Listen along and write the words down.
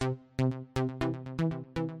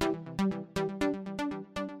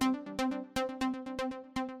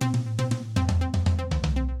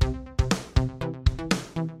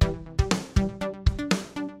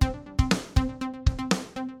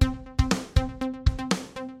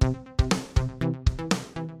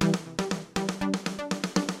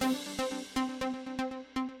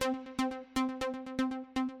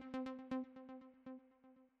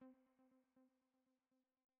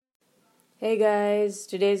Hey guys,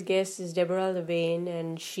 today's guest is Deborah Levine,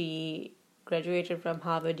 and she graduated from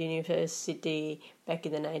Harvard University back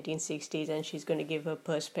in the 1960s, and she's going to give her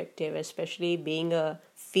perspective, especially being a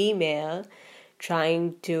female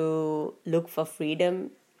trying to look for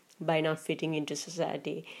freedom by not fitting into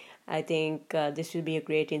society. I think this will be a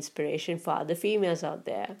great inspiration for other females out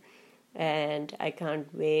there, and I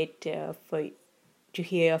can't wait to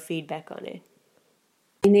hear your feedback on it.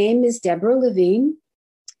 My name is Deborah Levine.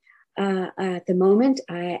 At the moment,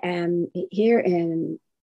 I am here in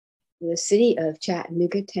the city of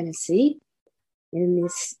Chattanooga, Tennessee, in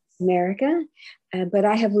this America, but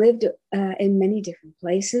I have lived in many different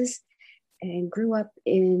places and grew up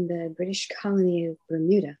in the British colony of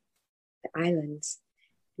Bermuda, the islands.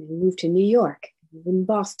 I moved to New York, in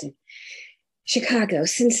Boston, Chicago,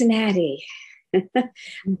 Cincinnati,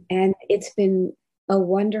 and it's been a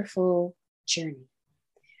wonderful journey.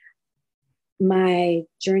 My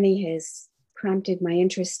journey has prompted my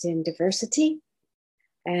interest in diversity.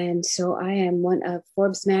 And so I am one of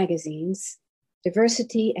Forbes magazine's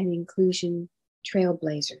diversity and inclusion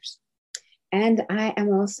trailblazers. And I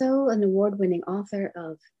am also an award-winning author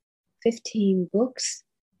of 15 books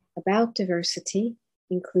about diversity,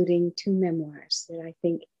 including 2 memoirs that I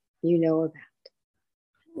think you know about.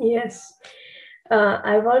 Yes.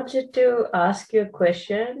 I wanted to ask you a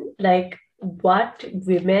question, like what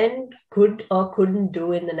women could or couldn't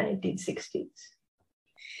do in the 1960s.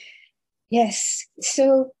 Yes.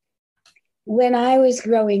 So when I was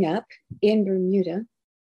growing up in Bermuda,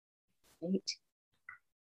 right,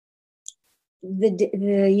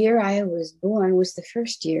 the year I was born was the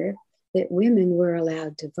first year that women were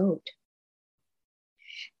allowed to vote.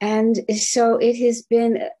 And so it has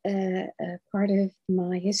been a part of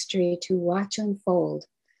my history to watch unfold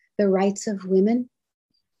the rights of women.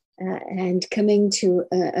 And coming to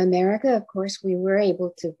America, of course, we were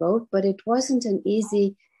able to vote, but it wasn't an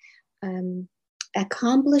easy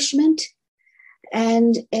accomplishment.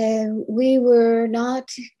 And we were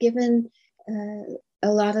not given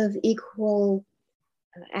a lot of equal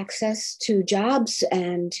access to jobs.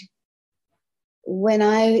 And when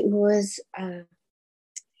I was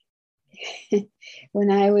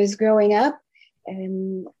growing up,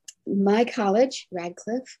 my college,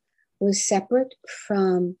 Radcliffe, was separate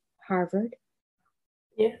from Harvard.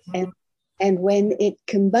 Yes. And when it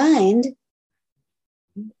combined,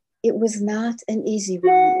 it was not an easy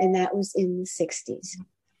one, and that was in the 60s.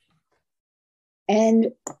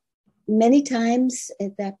 And many times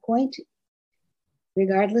at that point,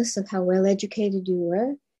 regardless of how well educated you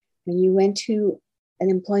were, when you went to an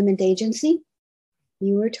employment agency,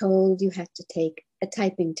 you were told you had to take a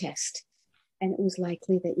typing test, and it was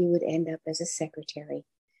likely that you would end up as a secretary,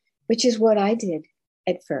 which is what I did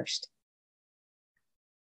at first.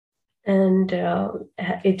 And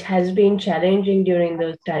it has been challenging during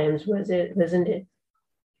those times, wasn't it?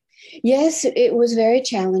 Yes, it was very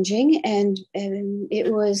challenging, and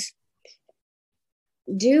it was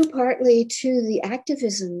due partly to the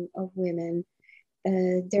activism of women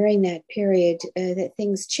during that period that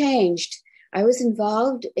things changed. I was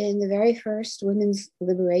involved in the very first Women's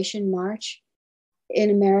Liberation March in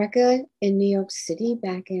America in New York City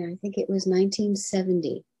back in, I think it was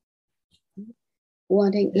 1970.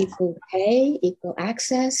 Wanting equal pay, equal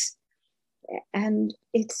access, and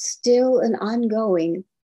it's still an ongoing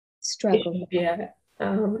struggle. Yeah,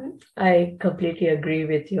 I completely agree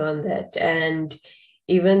with you on that. And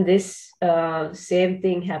even this same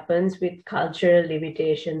thing happens with cultural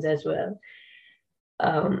limitations as well.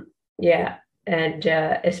 Yeah, and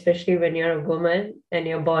especially when you're a woman and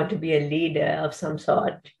you're born to be a leader of some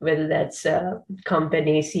sort, whether that's a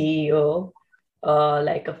company CEO or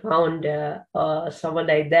like a founder or someone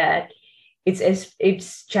like that,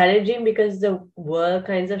 it's challenging because the world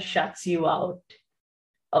kind of shuts you out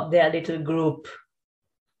of their little group.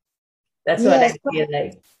 That's what I feel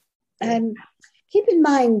like. Keep in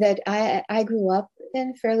mind that I grew up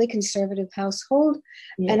in a fairly conservative household,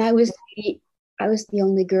 and I was the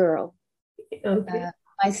only girl. Okay.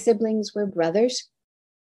 My siblings were brothers,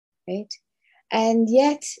 right? And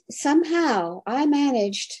yet somehow I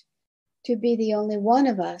managed to be the only one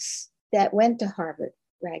of us that went to Harvard,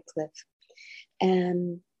 Radcliffe.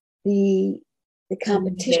 And the the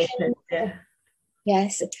competition. Yeah.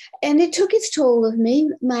 Yes. And it took its toll of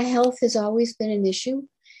me. My health has always been an issue,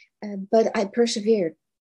 but I persevered.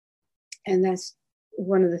 And that's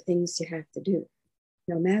one of the things you have to do,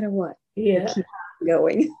 no matter what. Yeah. Keep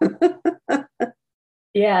going.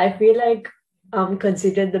 Yeah, I feel like I'm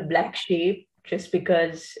considered the black sheep just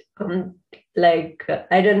because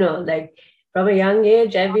I don't know, like from a young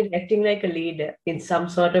age, I've been acting like a leader in some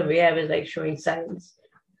sort of way. I was like showing signs.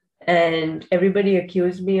 And everybody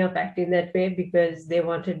accused me of acting that way because they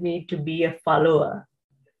wanted me to be a follower,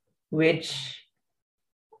 which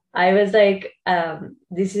I was like,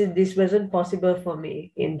 this wasn't possible for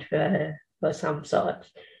me for some sort.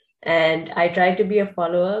 And I tried to be a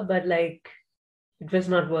follower, but like it was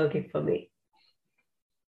not working for me.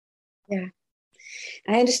 Yeah,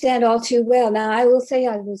 I understand all too well. Now, I will say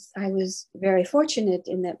I was very fortunate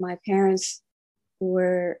in that my parents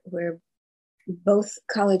were both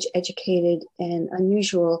college educated and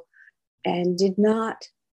unusual, and did not,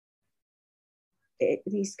 at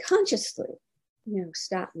least consciously,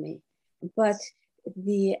 stop me. But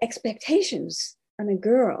the expectations on a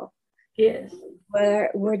girl, Yes,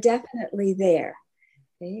 were definitely there,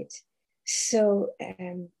 right? So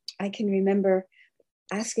I can remember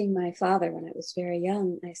asking my father when I was very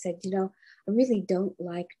young. I said, I really don't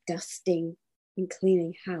like dusting and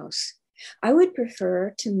cleaning house. I would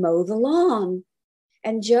prefer to mow the lawn.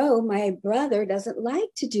 And Joe, my brother, doesn't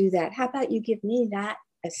like to do that. How about you give me that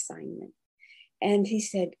assignment? And he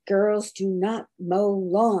said, girls do not mow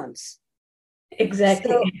lawns.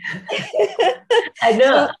 exactly. So, I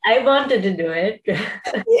know. so I wanted to do it.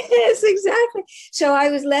 yes, exactly. So I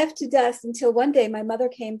was left to dust until one day my mother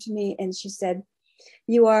came to me and she said,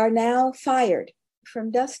 you are now fired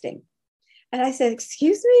from dusting. And I said,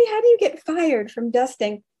 excuse me, how do you get fired from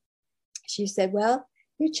dusting? She said, well,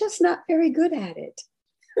 you're just not very good at it.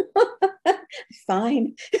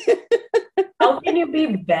 Fine. How can you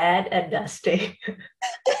be bad at dusting?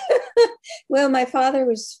 Well, my father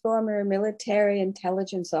was former military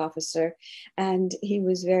intelligence officer, and he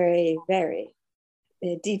was very, very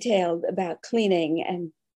detailed about cleaning,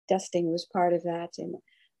 and dusting was part of that. And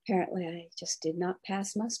apparently I just did not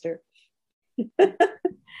pass muster.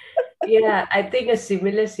 Yeah, I think a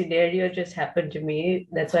similar scenario just happened to me.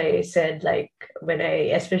 That's why I said, like,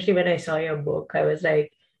 especially when I saw your book, I was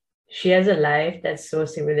like, she has a life that's so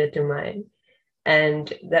similar to mine.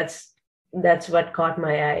 And that's what caught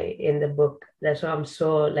my eye in the book. That's why I'm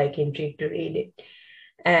so like intrigued to read it.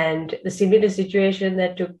 And the similar situation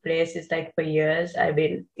that took place is like for years, I've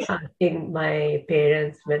been asking my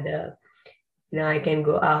parents whether, I can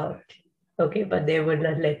go out. Okay, but they would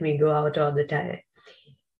not let me go out all the time.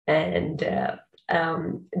 And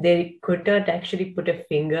they could not actually put a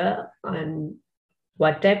finger on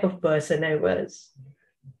what type of person I was.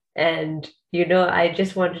 And, I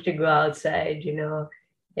just wanted to go outside,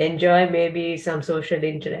 enjoy maybe some social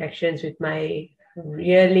interactions with my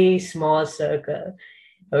really small circle.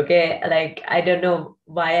 Okay, like I don't know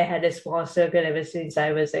why I had a small circle ever since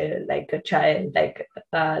I was a child. Like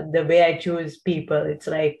the way I choose people, it's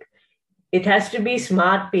like it has to be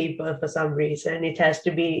smart people for some reason. It has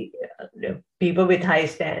to be people with high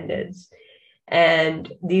standards,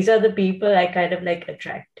 and these are the people I kind of like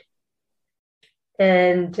attract.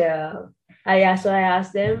 And I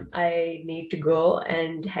asked them, I need to go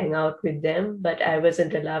and hang out with them, but I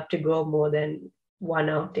wasn't allowed to go more than one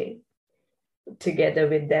outing together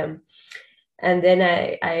with them. And then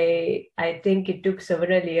I think it took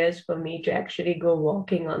several years for me to actually go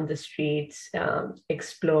walking on the streets,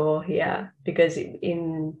 explore. Yeah, because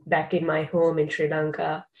back in my home in Sri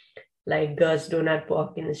Lanka, like girls do not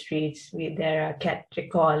walk in the streets. There are cat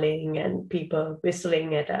calling and people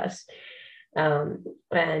whistling at us.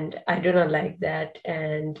 And I do not like that.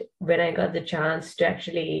 And when I got the chance to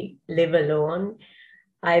actually live alone,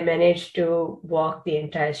 I managed to walk the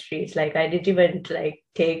entire streets. Like I didn't even like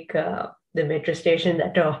take the metro station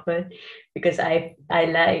that often because I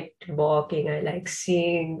liked walking. I like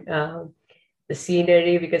seeing the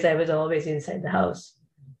scenery because I was always inside the house.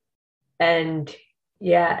 And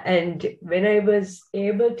yeah, and when I was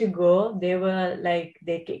able to go,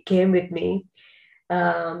 they came with me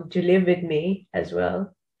to live with me as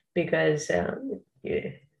well because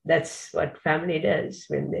yeah, that's what family does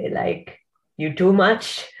when they like you too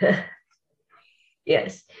much.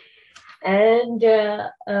 Yes. And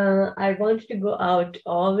I wanted to go out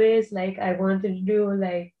always. Like I wanted to do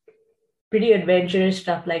like pretty adventurous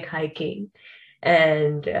stuff like hiking.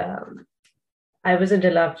 And I wasn't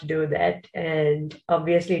allowed to do that. And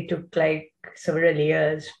obviously, it took like several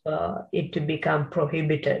years for it to become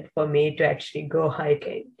prohibited for me to actually go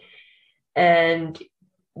hiking. And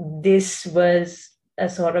this was a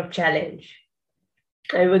sort of challenge,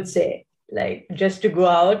 I would say. Like just to go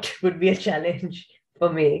out would be a challenge for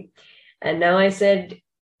me. And now I said,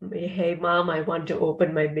 hey, mom, I want to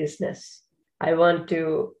open my business. I want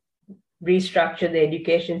to restructure the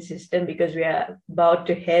education system because we are about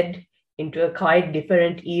to head into a quite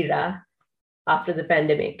different era after the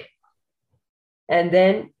pandemic. And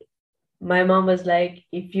then my mom was like,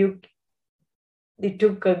 it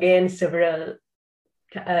took again several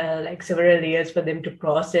years for them to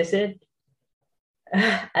process it.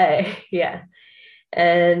 Yeah.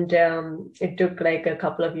 And it took like a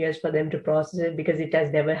couple of years for them to process it because it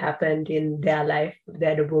has never happened in their life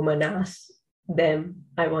that a woman asks them,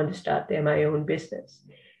 I want to start my own business.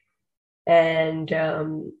 And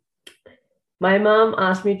my mom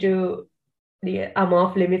asked me I'm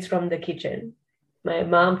off limits from the kitchen. My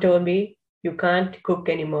mom told me, you can't cook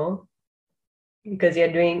anymore because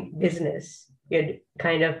you're doing business. You're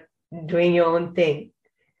kind of doing your own thing.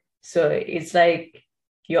 So it's like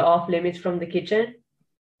you're off limits from the kitchen.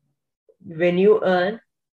 When you earn,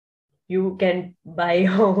 you can buy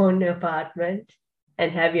your own apartment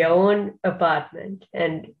and have your own apartment,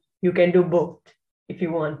 and you can do both if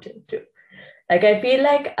you wanted to. Like, I feel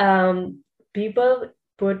like people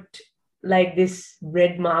put like this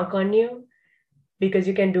red mark on you because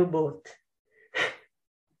you can do both.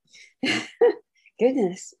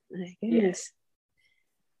 Goodness, my goodness.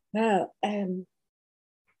 Yeah. Wow.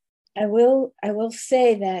 I will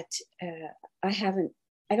say that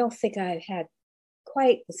I don't think I've had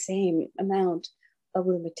quite the same amount of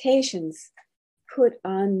limitations put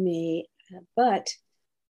on me, but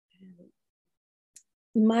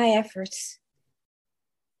my efforts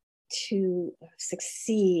to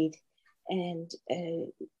succeed and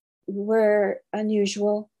were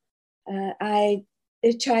unusual. I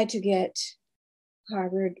tried to get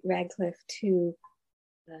Harvard Radcliffe to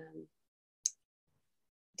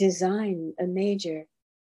design a major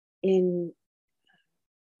in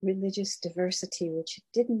religious diversity, which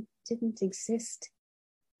didn't exist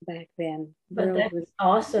back then. But that's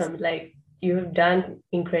awesome. Like, you have done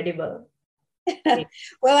incredible.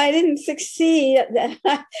 Well, I didn't succeed.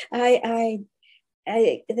 I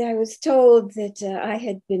was told that I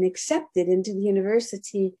had been accepted into the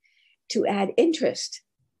university to add interest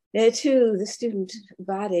to the student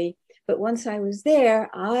body. But once I was there,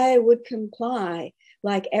 I would comply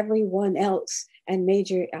like everyone else and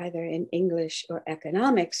major either in English or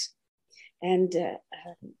economics. And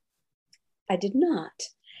I did not.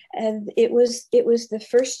 And it was the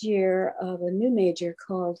first year of a new major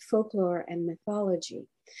called folklore and mythology.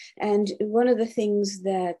 And one of the things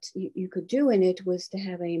that you could do in it was to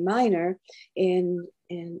have a minor in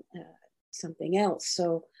something else.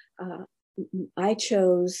 So I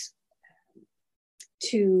chose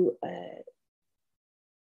to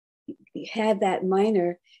have that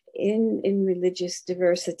minor in religious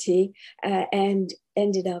diversity and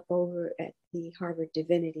ended up over at the Harvard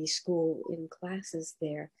Divinity School in classes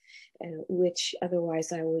there, which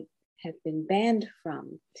otherwise I would have been banned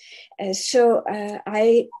from. So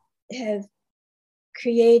I have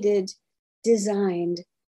designed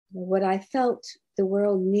what I felt the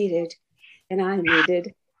world needed and I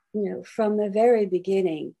needed, from the very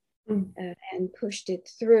beginning. And pushed it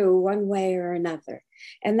through one way or another.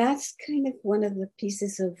 And that's kind of one of the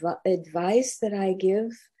pieces of advice that I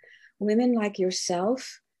give women like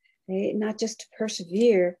yourself, not just to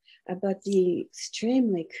persevere, but be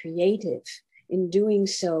extremely creative in doing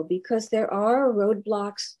so, because there are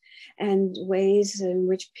roadblocks and ways in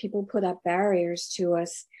which people put up barriers to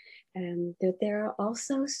us, and that there are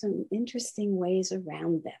also some interesting ways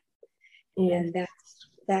around them. Yes. And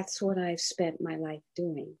that's what I've spent my life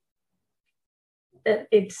doing.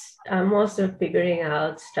 I'm also figuring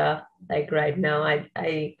out stuff like right now.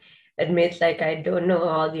 I admit, like, I don't know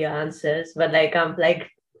all the answers, but like I'm like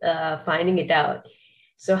finding it out.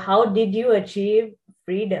 So how did you achieve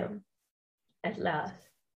freedom at last?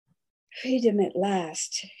 Freedom at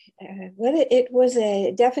last. Well, it was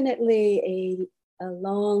definitely a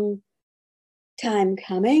long time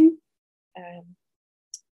coming.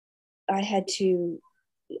 I had to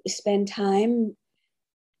spend time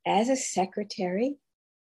as a secretary,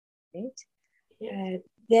 right? Yeah.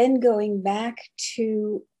 Then going back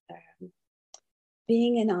to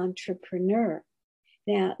being an entrepreneur.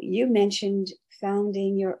 Now, you mentioned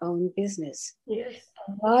founding your own business. Yes.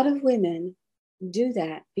 A lot of women do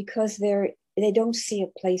that because they don't see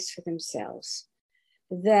a place for themselves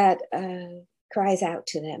that cries out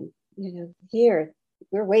to them, here,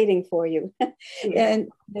 we're waiting for you. Yeah.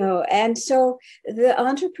 And so the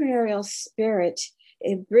entrepreneurial spirit,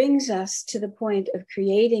 it brings us to the point of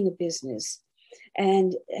creating a business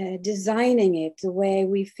and designing it the way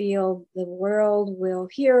we feel the world will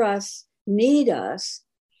hear us, need us,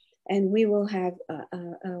 and we will have a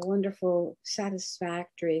wonderful,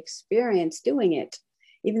 satisfactory experience doing it,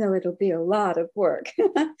 even though it'll be a lot of work.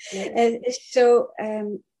 Yeah. And so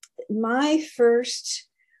my first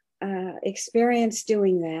experience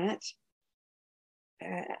doing that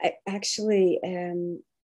actually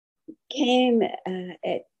came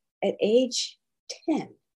at age 10,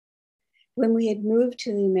 when we had moved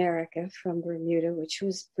to America from Bermuda, which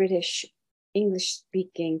was British English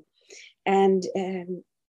speaking. And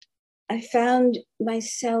I found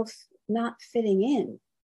myself not fitting in,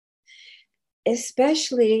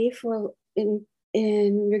 especially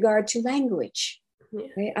in regard to language. Yeah.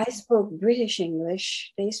 Right? I spoke British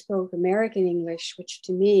English, they spoke American English, which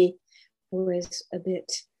to me was a bit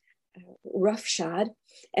roughshod.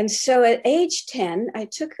 And so at age 10, I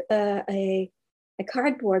took a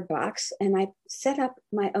cardboard box and I set up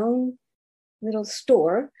my own little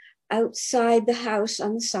store outside the house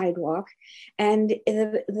on the sidewalk. And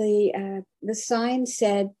the sign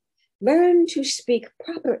said, "Learn to speak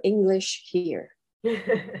proper English here."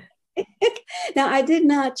 Now, I did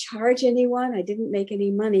not charge anyone. I didn't make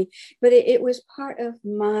any money, but it was part of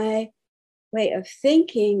my way of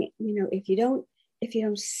thinking. You know, if you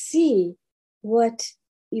don't see what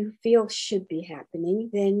you feel should be happening,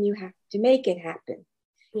 then you have to make it happen.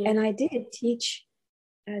 Yeah. And I did teach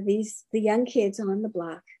the young kids on the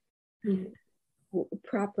block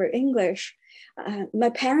proper English. My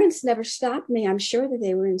parents never stopped me. I'm sure that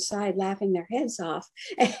they were inside laughing their heads off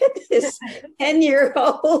at this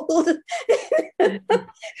 10-year-old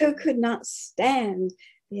who could not stand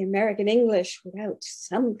the American English without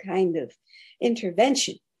some kind of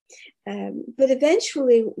intervention. But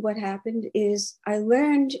eventually what happened is I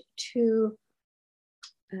learned to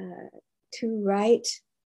write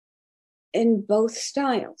in both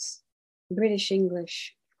styles, British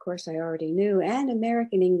English, of course, I already knew, and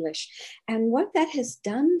American English. And what that has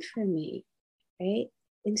done for me, right,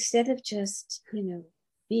 instead of just,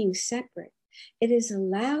 being separate, it has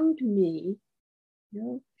allowed me,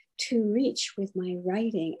 to reach with my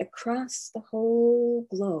writing across the whole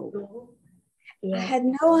globe. Yeah. I had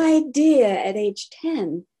no idea at age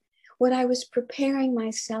 10 what I was preparing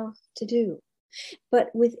myself to do.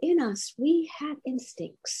 But within us, we had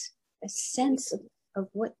instincts, a sense of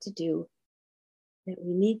what to do that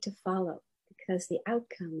we need to follow, because the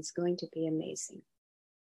outcome is going to be amazing.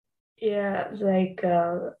 Yeah, like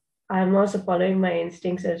I'm also following my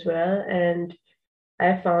instincts as well. And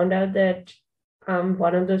I found out that I'm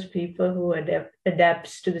one of those people who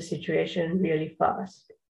adapts to the situation really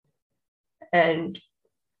fast. And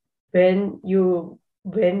when you're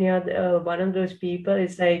one of those people,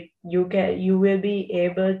 it's like you will be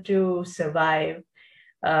able to survive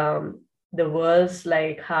the world's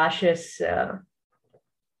like harshest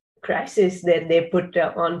crisis that they put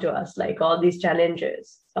onto us, like all these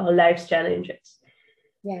challenges, all life's challenges.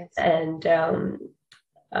 Yes. And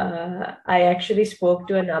I actually spoke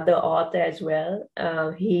to another author as well.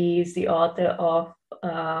 He's the author of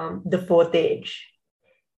The Fourth Age.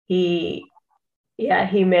 He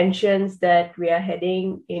mentions that we are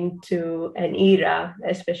heading into an era,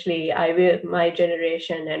 especially my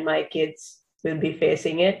generation and my kids will be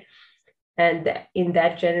facing it. And in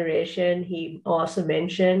that generation, he also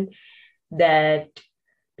mentioned that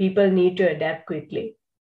people need to adapt quickly.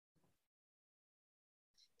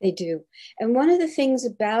 They do. And one of the things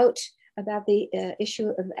about the issue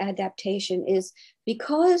of adaptation is,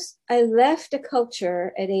 because I left a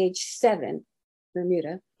culture at age 7,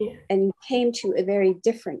 Bermuda, and came to a very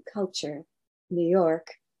different culture, New York,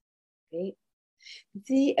 right?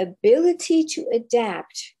 The ability to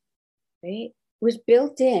adapt, right, was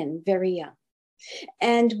built in very young.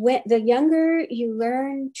 And when the younger you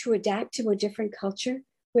learn to adapt to a different culture,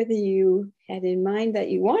 whether you had in mind that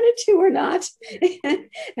you wanted to or not,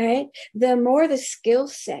 right, the more the skill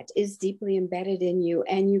set is deeply embedded in you,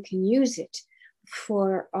 and you can use it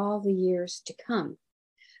for all the years to come.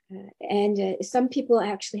 And some people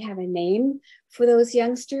actually have a name for those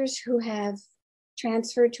youngsters who have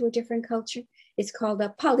transferred to a different culture. It's called a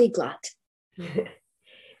polyglot.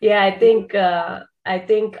 Yeah, I think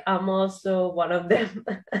I'm also one of them.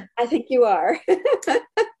 I think you are.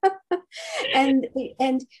 and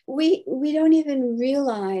we don't even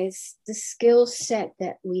realize the skill set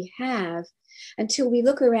that we have until we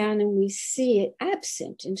look around and we see it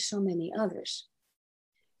absent in so many others.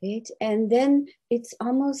 Right? And then it's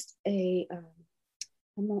almost a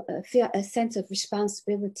sense of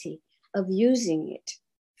responsibility of using it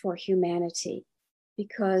for humanity,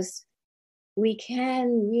 because we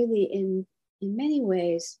can really, in many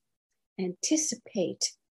ways,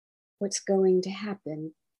 anticipate what's going to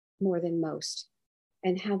happen more than most,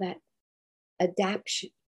 and how that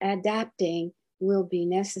adapting will be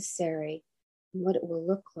necessary, and what it will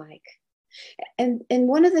look like. And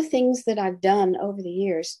one of the things that I've done over the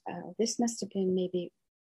years, this must have been maybe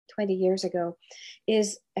 20 years ago,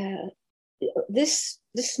 is this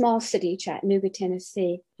small city, Chattanooga,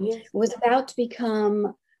 Tennessee, Yes. was about to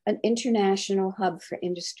become an international hub for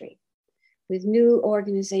industry, with new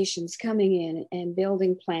organizations coming in and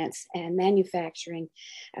building plants and manufacturing.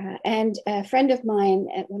 And a friend of mine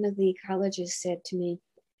at one of the colleges said to me,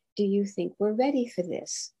 "Do you think we're ready for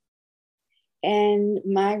this?" And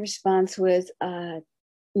my response was,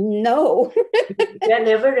 no. You're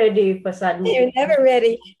never ready for sudden. You're never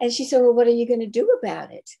ready. And she said, "Well, what are you going to do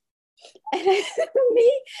about it?" And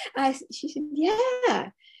she said,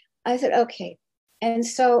 "Yeah." I said, "Okay." And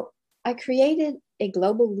so I created a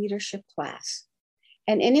global leadership class,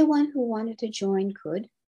 and anyone who wanted to join could.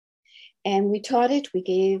 And we taught it. We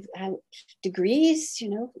gave out degrees,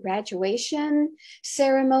 graduation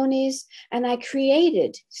ceremonies. And I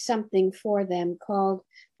created something for them called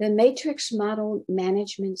the Matrix Model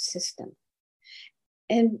Management System.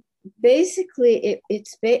 And basically,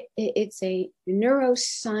 it's a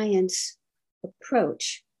neuroscience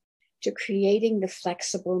approach to creating the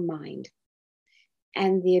flexible mind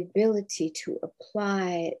and the ability to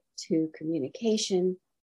apply it to communication,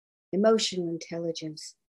 emotional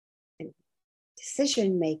intelligence, and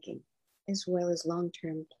decision-making, as well as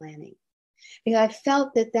long-term planning. Because I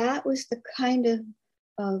felt that was the kind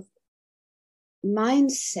of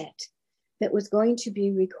mindset that was going to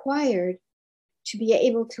be required to be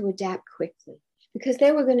able to adapt quickly. Because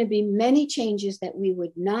there were going to be many changes that we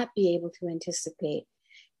would not be able to anticipate.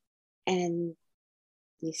 And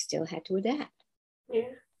we still had to adapt.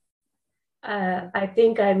 Yeah. I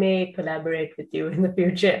think I may collaborate with you in the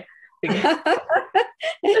future.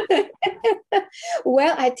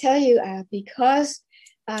 Well, I tell you, because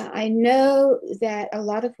I know that a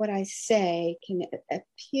lot of what I say can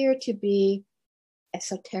appear to be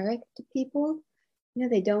esoteric to people.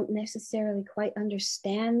 They don't necessarily quite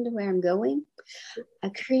understand where I'm going. I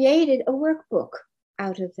created a workbook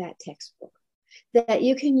out of that textbook that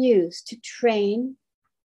you can use to train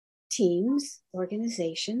teams,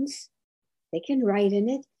 organizations. They can write in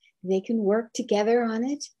it. They can work together on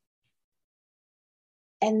it.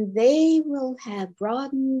 And they will have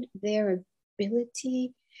broadened their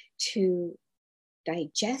ability to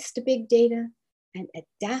digest big data and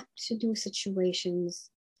adapt to new situations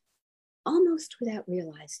almost without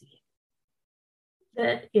realizing it.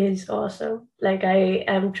 That is awesome. Like, I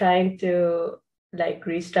am trying to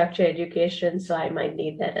restructure education, so I might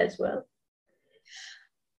need that as well.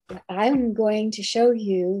 I'm going to show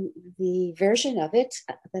you the version of it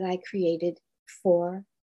that I created for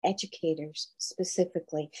educators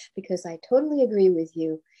specifically, because I totally agree with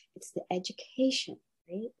you. It's the education,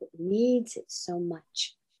 right, that needs it so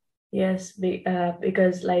much. Yes,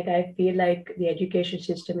 because I feel like the education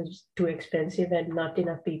system is too expensive and not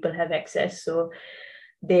enough people have access. So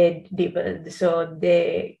they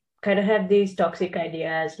kind of have these toxic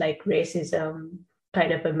ideas like racism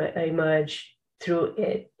kind of emerge through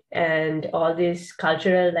it, and all these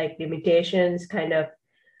cultural limitations kind of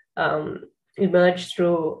emerge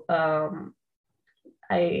through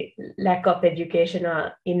lack of education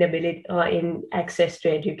or inability or in access to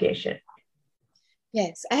education.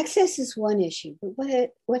 Yes, access is one issue,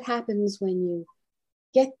 but what happens when you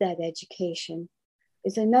get that education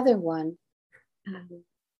is another one.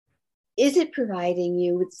 Is it providing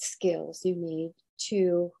you with skills you need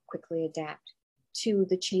to quickly adapt to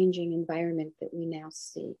the changing environment that we now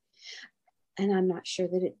see? And I'm not sure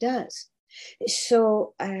that it does.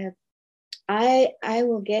 So I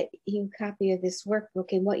will get you a copy of this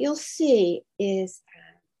workbook, and what you'll see is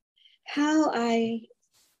how I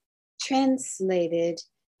translated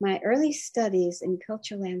my early studies in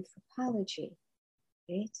cultural anthropology,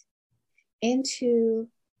 right, into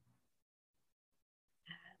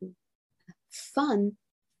a fun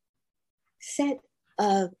set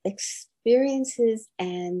of experiences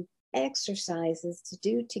and exercises to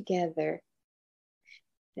do together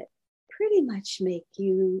that pretty much make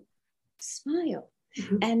you smile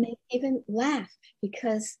and make even laugh,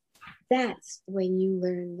 because that's when you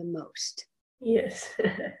learn the most. Yes.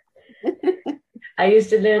 I used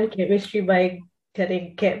to learn chemistry by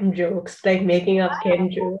telling chem jokes, like making up chem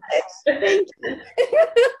jokes. Thank you.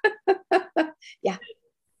 Yeah,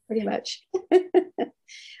 pretty much.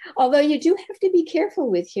 Although you do have to be careful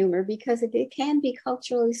with humor, because it can be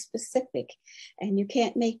culturally specific and you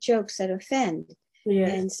can't make jokes that offend.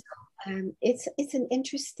 Yes. And so it's an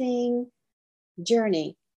interesting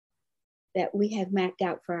journey that we have mapped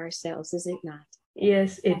out for ourselves, is it not?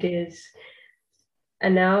 Yes, it is.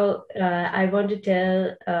 And now I want to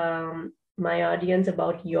tell my audience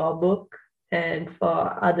about your book, and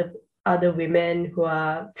for other women who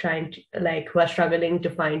are trying to who are struggling to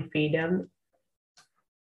find freedom.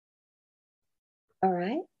 All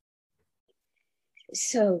right.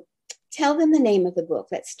 So tell them the name of the book.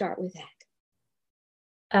 Let's start with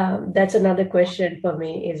that. That's another question for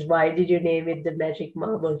me, is why did you name it The Magic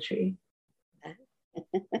Marble Tree?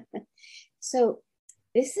 So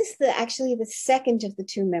this is actually the second of the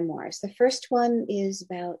two memoirs. The first one is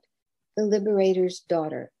about the liberator's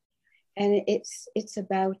daughter, and it's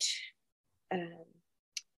about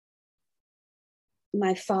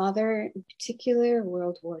my father in particular,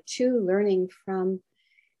 World War II, learning from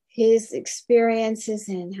his experiences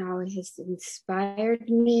and how it has inspired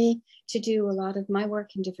me to do a lot of my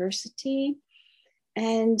work in diversity,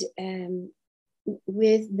 and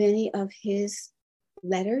with many of his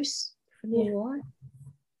letters from the war.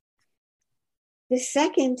 The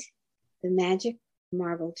second, The Magic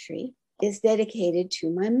Marble Tree, is dedicated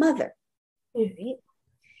to my mother. Right?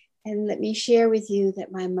 And let me share with you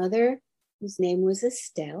that my mother, whose name was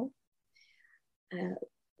Estelle,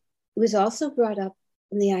 was also brought up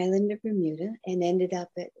on the island of Bermuda and ended up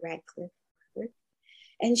at Radcliffe Harvard.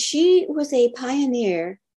 And she was a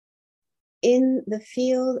pioneer in the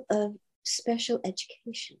field of special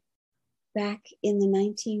education back in the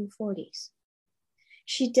 1940s.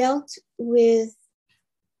 She dealt with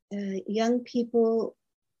young people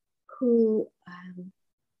who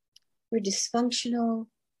were dysfunctional.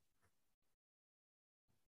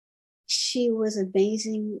 She was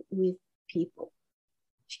amazing with people.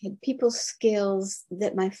 She had people skills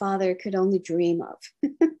that my father could only dream of.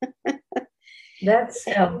 That's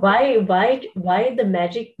why the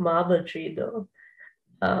magic marble tree though?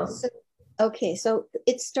 So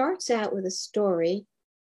it starts out with a story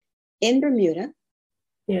in Bermuda.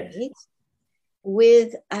 Yes. Right?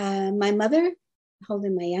 With my mother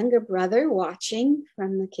holding my younger brother, watching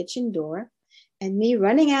from the kitchen door, and me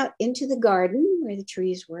running out into the garden where the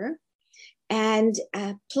trees were, and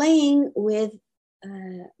playing with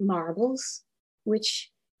marbles,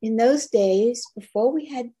 which in those days, before we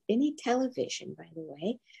had any television, by the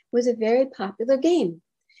way, was a very popular game.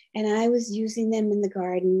 And I was using them in the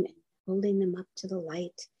garden, holding them up to the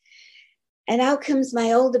light. And out comes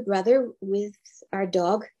my older brother with our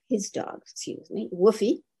dog,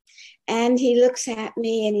 Woofy. And he looks at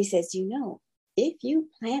me and he says, you know, if you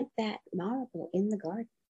plant that marble in the garden,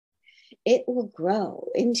 it will grow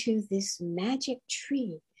into this magic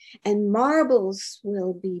tree and marbles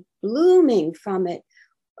will be blooming from it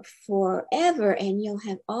forever, and you'll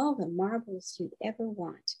have all the marbles you'd ever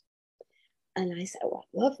want. And I said, well,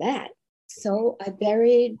 I love that. So I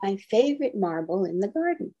buried my favorite marble in the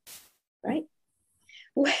garden, right?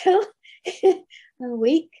 Well, a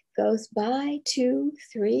week goes by, 2,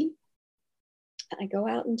 3. I go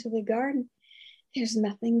out into the garden. There's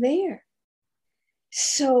nothing there.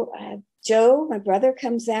 So Joe, my brother,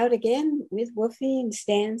 comes out again with Woofy and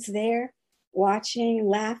stands there watching and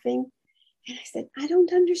laughing. And I said, I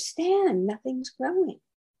don't understand. Nothing's growing.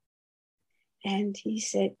 And he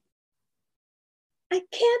said, I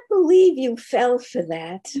can't believe you fell for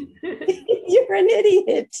that. You're an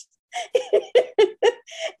idiot.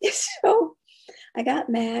 So I got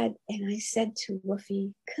mad and I said to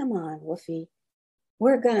Woofy, come on, Woofy,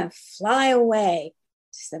 we're going to fly away.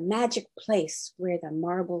 It's the magic place where the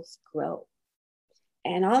marbles grow.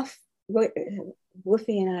 And off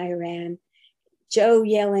Woofy and I ran, Joe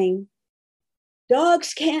yelling,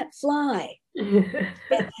 dogs can't fly.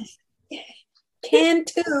 Can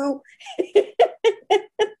too.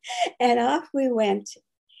 And off we went.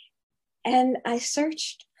 And I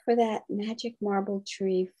searched for that magic marble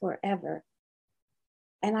tree forever.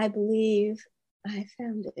 And I believe I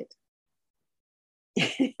found it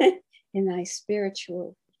in my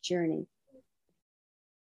spiritual journey.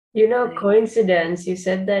 You know, coincidence, you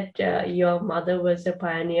said that your mother was a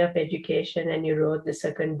pioneer of education and you wrote the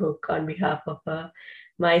second book on behalf of her.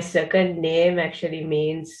 My second name actually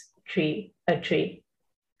means tree, a tree.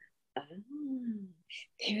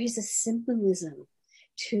 There is a symbolism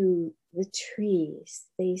to the trees.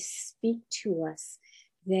 They speak to us.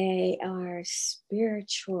 They are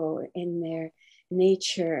spiritual in their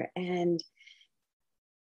nature, and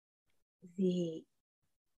the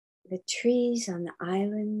trees on the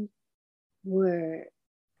island were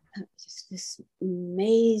just this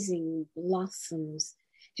amazing blossoms.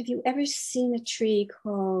 Have you ever seen a tree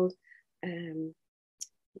called a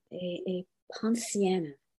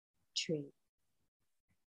ponciana tree?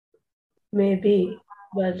 Maybe,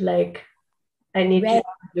 but like I need to red,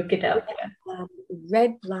 look it up.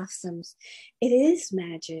 red blossoms. It is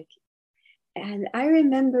magic. And I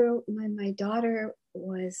remember when my daughter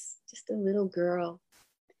was just a little girl,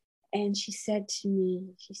 and she said to me,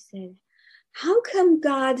 she said, how come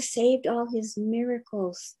God saved all his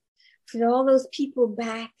miracles for all those people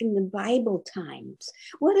back in the Bible times?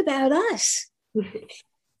 What about us?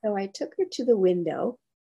 So I took her to the window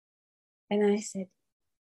and I said,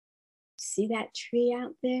 see that tree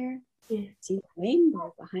out there? Yeah. See the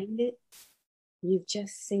rainbow behind it? You've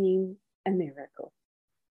just seen a miracle.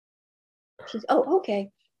 She's, oh,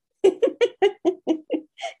 okay.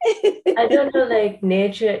 I don't know, like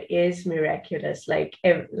nature is miraculous. Like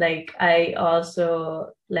I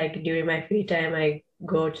also like during my free time I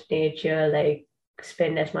go to nature, like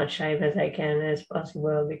spend as much time as I can as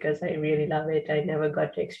possible because I really love it. I never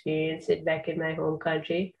got to experience it back in my home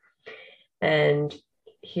country. And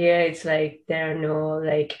here it's like there are no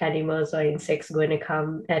like animals or insects going to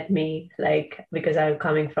come at me, like because I'm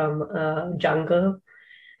coming from a jungle,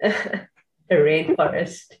 a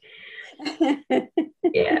rainforest.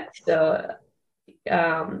 Yeah. So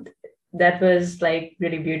um, that was like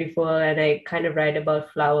really beautiful. And I kind of write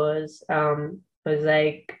about flowers. It was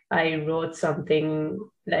like I wrote something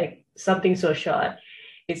like something so short.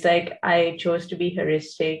 It's like I chose to be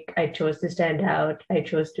heuristic. I chose to stand out. I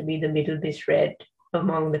chose to be the middle misread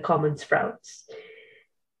among the common sprouts.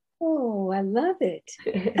 Oh, I love it.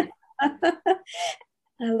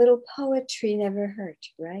 A little poetry never hurt,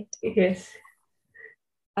 right? Yes.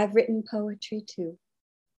 I've written poetry too.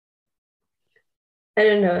 I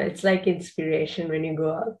don't know. It's like inspiration when you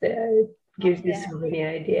go out there. It gives you Yeah, so many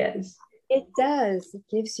ideas. it does. It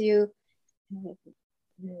gives you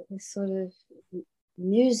the sort of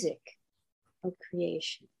music of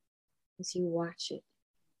creation as you watch it,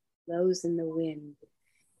 blows in the wind.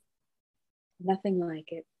 Nothing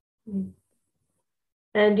like it. Mm.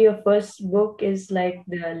 And your first book is like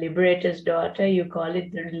The Liberator's Daughter. You call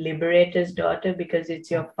it The Liberator's Daughter because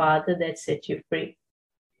it's your father that set you free.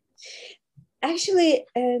 Actually,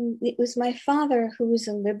 it was my father who was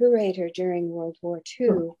a liberator during World War Oh,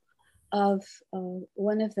 II of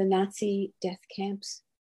one of the Nazi death camps.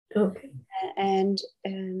 okay. And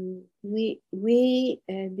we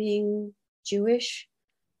being Jewish,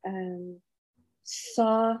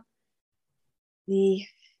 saw the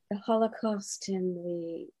Holocaust and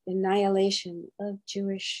the annihilation of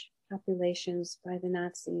Jewish populations by the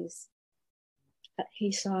Nazis.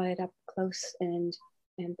 He saw it up close and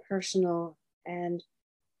personal. And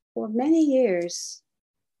for many years,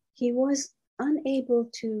 he was unable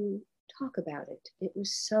to talk about it. It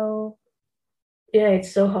was so, Yeah,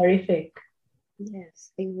 it's so horrific.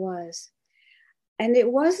 yes, it was. And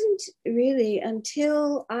it wasn't really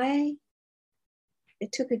until I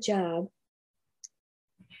took a job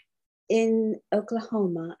in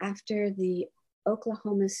Oklahoma after the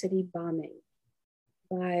Oklahoma City bombing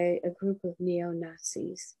by a group of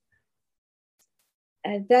neo-Nazis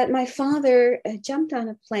that my father jumped on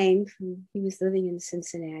a plane from, he was living in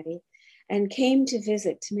Cincinnati, and came to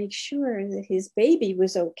visit to make sure that his baby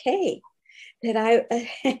was okay. That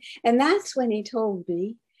and that's when he told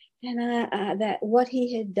me that what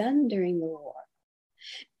he had done during the war,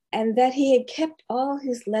 and that he had kept all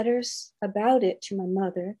his letters about it to my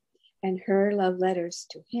mother and her love letters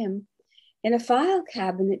to him in a file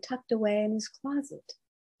cabinet tucked away in his closet.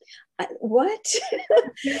 What?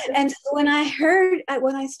 And so when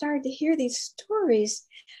I started to hear these stories,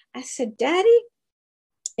 I said, Daddy,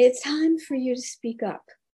 it's time for you to speak up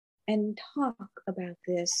and talk about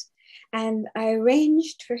this. And I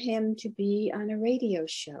arranged for him to be on a radio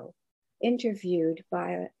show, interviewed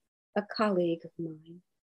by a colleague of mine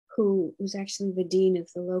who was actually the dean of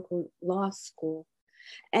the local law school.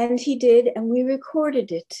 And he did, and we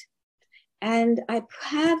recorded it. And I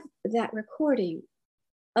have that recording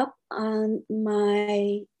up on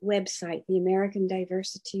my website, the American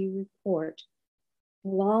Diversity Report,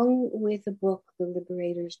 along with the book, The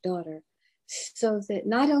Liberator's Daughter, so that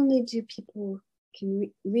not only do people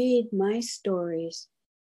can read my stories,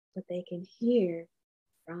 but they can hear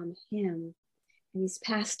from him. And he's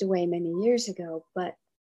passed away many years ago, but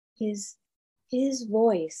his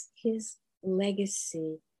voice, his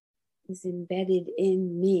legacy is embedded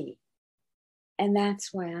in me. And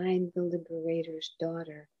that's why I'm the liberator's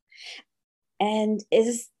daughter. And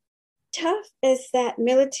as tough as that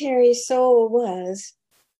military soul was,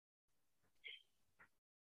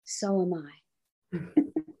 so am I.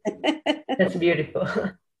 That's beautiful.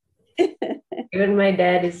 Even my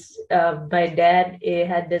dad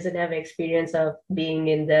doesn't have experience of being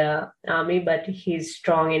in the army, but he's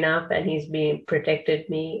strong enough and he's been protected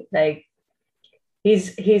me. Like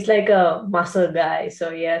He's like a muscle guy,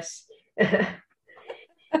 so yes.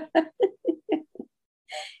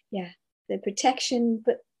 Yeah, the protection,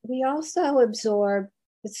 but we also absorb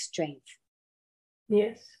the strength.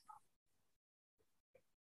 Yes.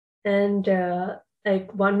 And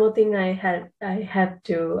like one more thing I have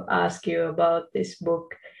to ask you about this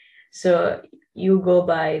book. So you go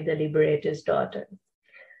by The Liberator's Daughter.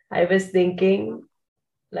 I was thinking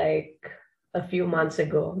like a few months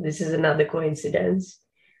ago, this is another coincidence,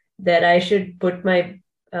 that I should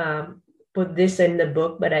um, put this in the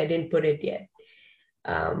book, but I didn't put it yet.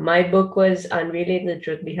 My book was Unveiling the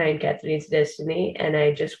Truth Behind Catherine's Destiny, and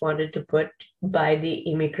I just wanted to put By the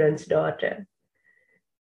Immigrant's Daughter.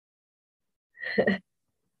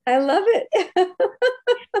 I love it.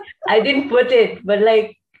 I didn't put it, but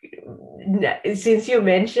like, since you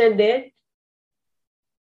mentioned it,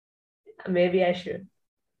 maybe I should.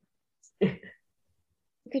 You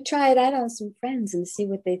could try it out on some friends and see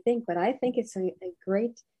what they think, but I think it's a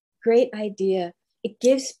great idea. It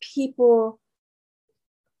gives people,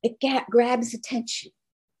 grabs attention.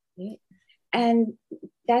 Right? And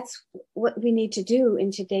that's what we need to do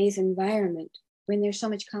in today's environment when there's so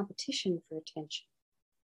much competition for attention.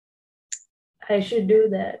 I should do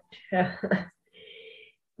that.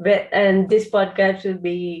 And this podcast will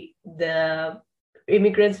be the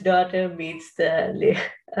immigrant's daughter meets the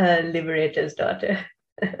liberator's daughter.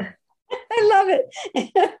 I love it.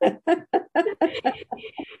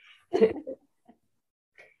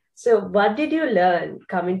 So, what did you learn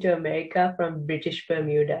coming to America from British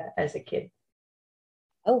Bermuda as a kid?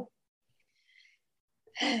 Oh,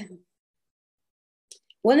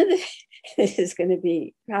 one of the, this is going to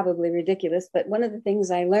be probably ridiculous, but one of the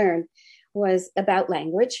things I learned was about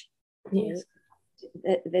language. Yes.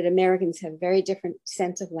 That Americans have a very different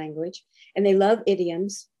sense of language, and they love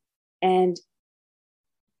idioms, and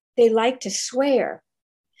they like to swear.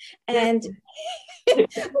 And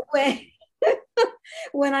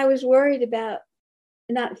when I was worried about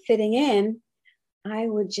not fitting in, I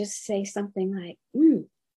would just say something like,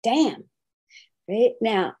 damn. Right?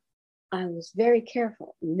 Now, I was very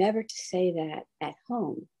careful never to say that at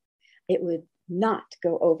home. It would not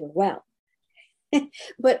go over well.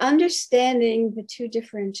 But understanding the two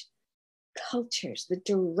different cultures, the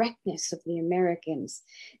directness of the Americans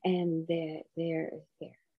and their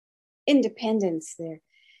independence,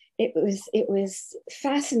 it was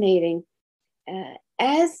fascinating.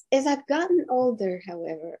 As I've gotten older,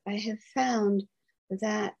 however, I have found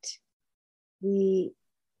that the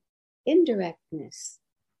indirectness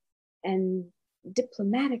and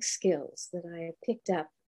diplomatic skills that I picked up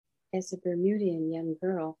as a Bermudian young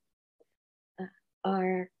girl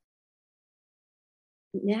are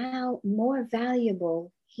now more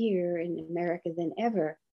valuable here in America than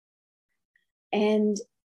ever. And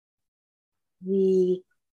the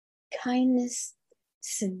kindness,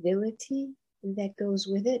 civility that goes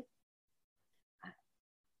with it,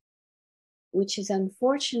 which has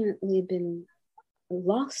unfortunately been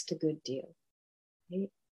lost a good deal,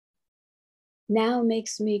 right? Now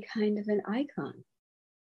makes me kind of an icon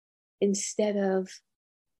instead of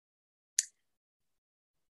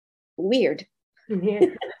weird. Yeah.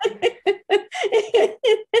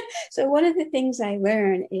 So one of the things I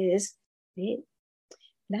learned is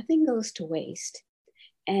nothing goes to waste.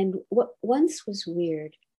 And what once was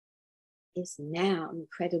weird is now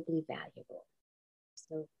incredibly valuable.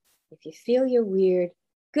 So if you feel you're weird,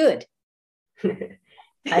 good.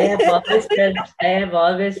 I have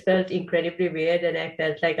always felt incredibly weird, and I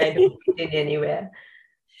felt like I don't fit in anywhere.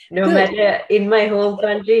 No Good. matter in my home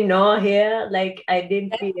country, nor here, like I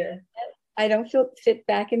didn't feel. I don't feel fit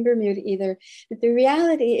back in Bermuda either. But the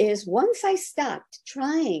reality is, once I stopped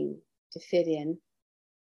trying to fit in,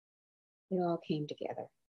 it all came together.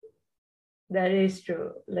 That is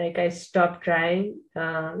true. Like I stopped trying,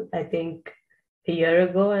 I think a year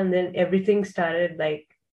ago, and then everything started like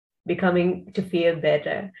becoming to feel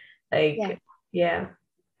better. Like, yeah.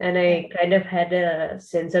 And I kind of had a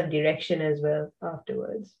sense of direction as well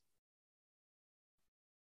afterwards.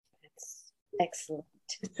 That's excellent.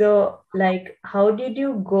 So, like, how did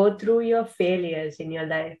you go through your failures in your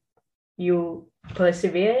life? You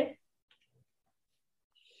persevere?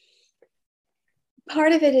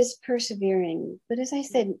 Part of it is persevering, but as I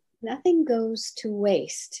said, nothing goes to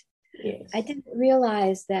waste. Yes. I didn't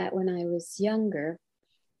realize that when I was younger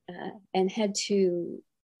and had to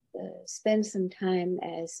spend some time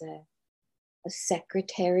as a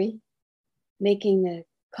secretary making the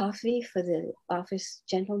coffee for the office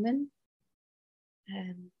gentlemen.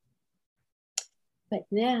 But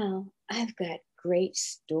now I've got great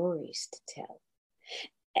stories to tell.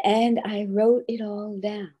 And I wrote it all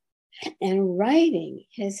down. And writing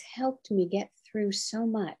has helped me get through so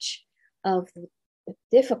much of the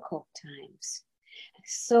difficult times.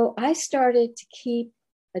 So I started to keep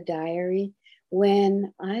a diary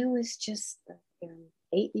when I was just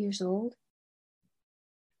 8 years old.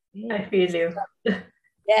 I feel you.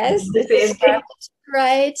 Yes, The same thing.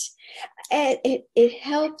 right. And it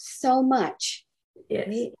helps so much. Yes.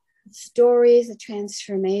 Right? Stories, the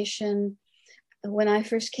transformation. When I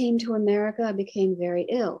first came to America, I became very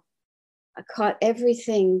ill. I caught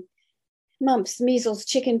everything, mumps, measles,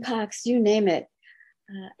 chicken pox, you name it.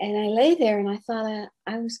 And I lay there and I thought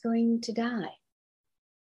I was going to die.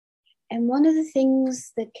 And one of the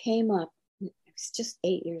things that came up, I was just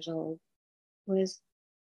 8 years old, was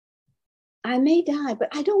I may die, but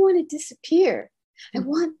I don't want to disappear. I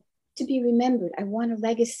want to be remembered. I want a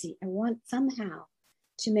legacy. I want somehow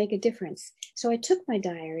to make a difference. So I took my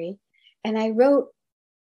diary and I wrote,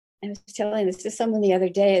 I was telling this to someone the other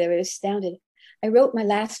day, they were astounded. I wrote my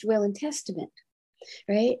last will and testament,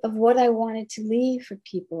 right, of what I wanted to leave for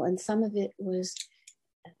people. And some of it was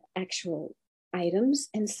actual items,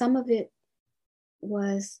 and some of it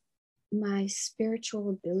was my spiritual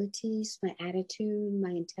abilities, my attitude,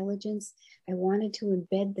 my intelligence. I wanted to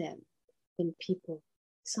embed them in people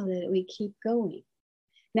so that we keep going.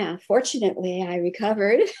 Now, fortunately, I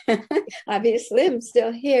recovered. Obviously, I'm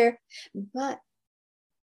still here, but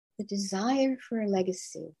the desire for a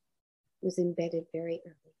legacy was embedded very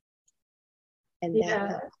early. And Yeah. that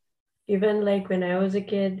helped. Even like when I was a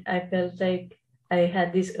kid, I felt like I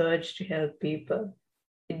had this urge to help people.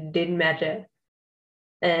 It didn't matter.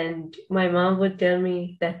 And my mom would tell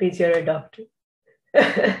me that means you're a doctor.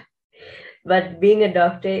 But being a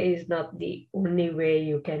doctor is not the only way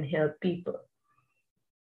you can help people.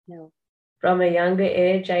 No. From a younger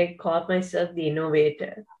age, I called myself the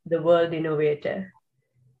innovator, the world innovator.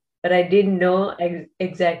 But I didn't know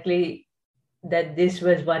exactly that this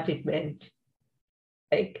was what it meant.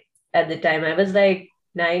 Like at the time, I was like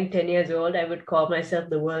 9, 10 years old. I would call myself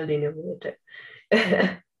the world innovator.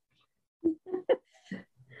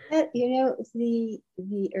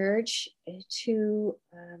 The urge to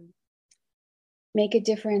make a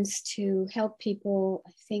difference, to help people,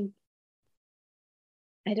 I think,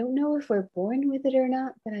 I don't know if we're born with it or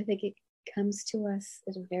not, but I think it comes to us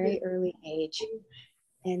at a very early age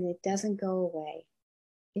and it doesn't go away.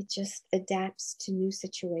 It just adapts to new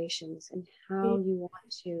situations and how you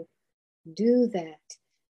want to do that.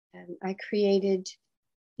 I created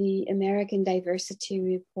the American Diversity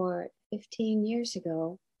Report 15 years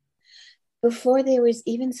ago, before there was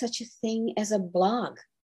even such a thing as a blog,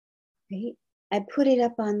 right? I put it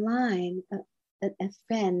up online. A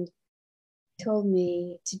friend told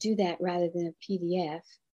me to do that rather than a PDF.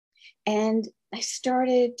 And I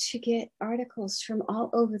started to get articles from all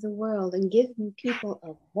over the world and giving people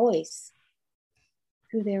a voice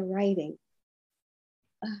through their writing.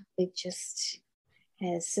 It just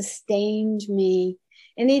has sustained me.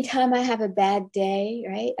 Anytime I have a bad day,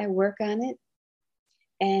 right, I work on it.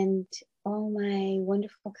 And all my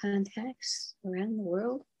wonderful contacts around the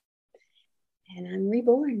world, and I'm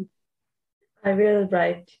reborn. I will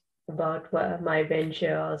write about my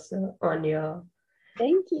venture also on your.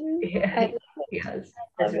 Thank you. Yeah, yes.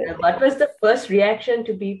 As well. What was the first reaction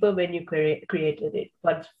to people when you created it?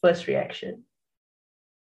 What's first reaction?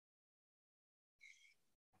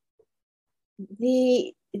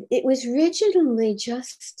 It was originally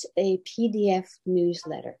just a PDF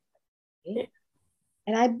newsletter. Okay?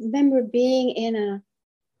 And I remember being in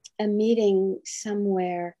a meeting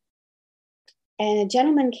somewhere, and a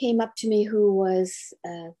gentleman came up to me who was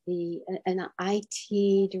an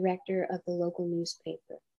IT director of the local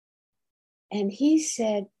newspaper. And he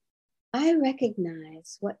said, I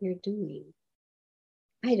recognize what you're doing.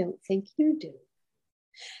 I don't think you do.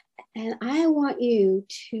 And I want you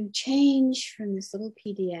to change from this little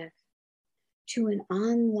PDF to an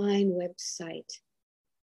online website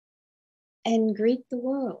and greet the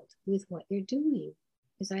world with what you're doing.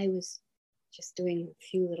 Because I was just doing a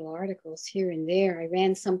few little articles here and there. I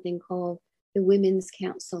ran something called the Women's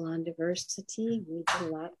Council on Diversity. We did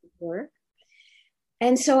a lot of work.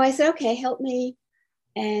 And so I said, okay, help me.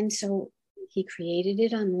 And so he created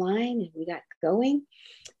it online and we got going.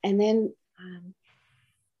 And then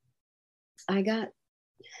I got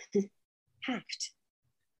hacked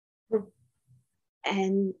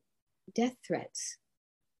and death threats.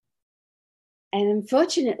 And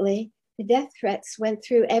unfortunately, the death threats went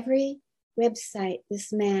through every website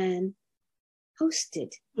this man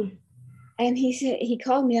hosted. And he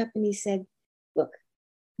called me up and he said, look,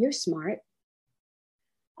 you're smart.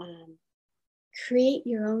 create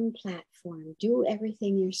your own platform, do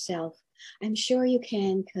everything yourself. I'm sure you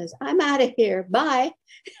can, because I'm out of here. Bye.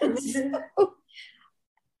 So,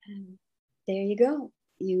 there you go.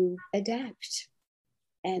 You adapt.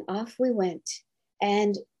 And off we went.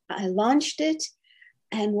 And I launched it.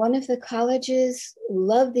 And one of the colleges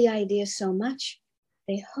loved the idea so much,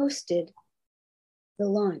 they hosted the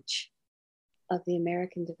launch of the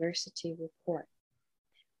American Diversity Report,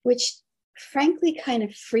 which frankly kind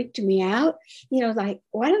of freaked me out. You know, like,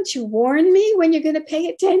 why don't you warn me when you're going to pay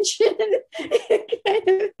attention? Kind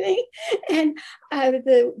of thing. And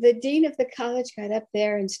the dean of the college got up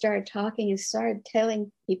there and started talking and started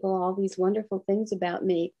telling people all these wonderful things about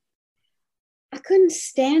me. I couldn't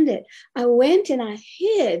stand it. I went and I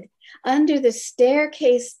hid under the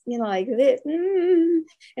staircase, you know, like this,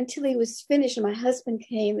 until he was finished. And my husband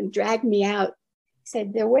came and dragged me out. He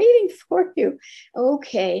said, "They're waiting for you."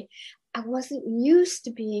 Okay. I wasn't used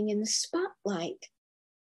to being in the spotlight.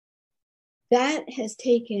 That has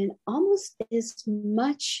taken almost as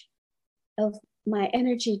much of my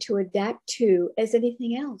energy to adapt to as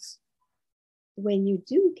anything else. When you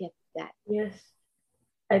do get that. Yes.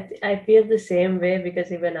 I feel the same way, because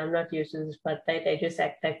even I'm not used to the spotlight. I just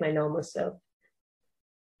act like my normal self.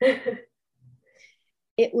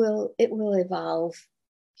 It will evolve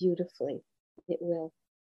beautifully. It will.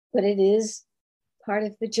 But it is part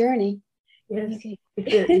of the journey. Yes. Okay.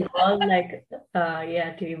 It will evolve like,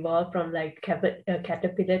 to evolve from like a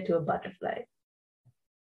caterpillar to a butterfly.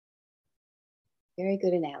 Very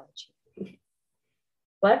good analogy.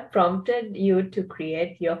 What prompted you to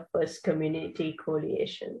create your first community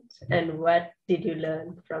coalitions, and what did you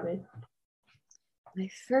learn from it? My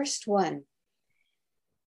first one,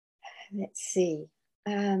 let's see.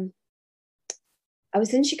 I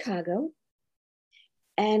was in Chicago,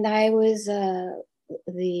 and I was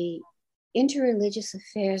the interreligious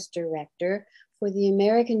affairs director for the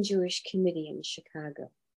American Jewish Committee in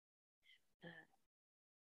Chicago.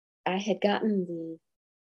 I had gotten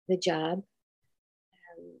the job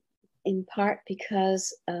in part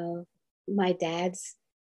because of my dad's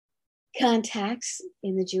contacts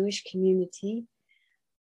in the Jewish community,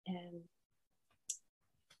 and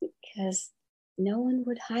because no one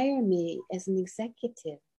would hire me as an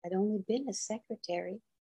executive. I'd only been a secretary.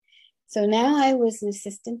 So now I was an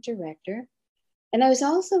assistant director, and I was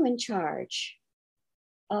also in charge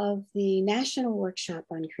of the National Workshop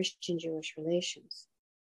on Christian-Jewish Relations.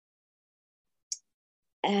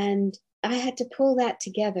 And I had to pull that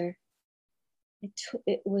together.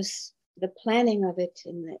 It was the planning of it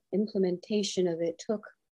and the implementation of it took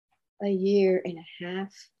a year and a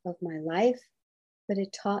half of my life, but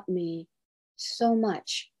it taught me so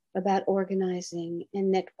much about organizing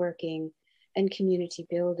and networking and community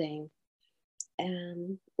building.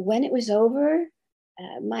 When it was over,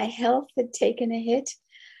 my health had taken a hit,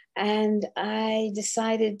 and I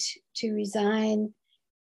decided to resign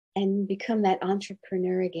and become that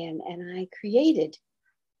entrepreneur again. And I created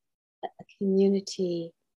a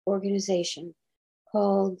community organization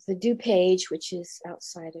called the DuPage, which is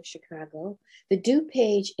outside of Chicago, the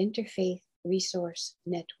DuPage Interfaith Resource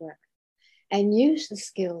Network, and use the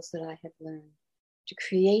skills that I had learned to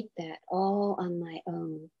create that all on my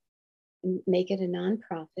own, make it a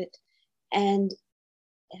nonprofit. And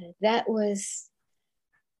that was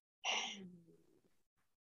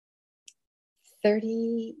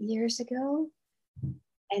 30 years ago,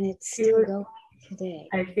 and it's still going today.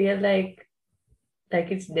 I feel like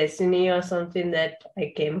it's destiny or something that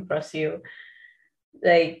I came across you,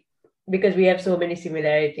 like, because we have so many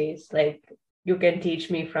similarities. Like, you can teach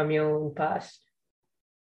me from your own past.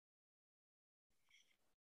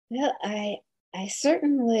 Well, I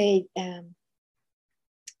certainly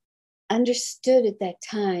understood at that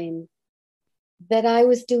time that I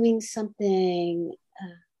was doing something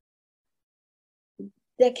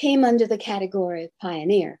that came under the category of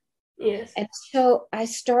pioneer. Yes. And so I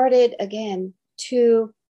started again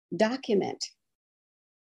to document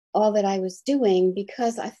all that I was doing,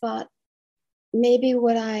 because I thought maybe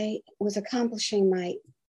what I was accomplishing might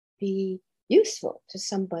be useful to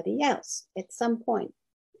somebody else at some point.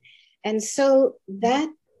 And so that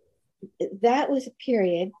was a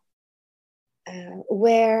period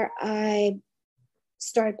where I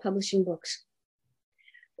started publishing books.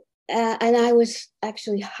 And I was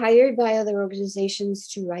actually hired by other organizations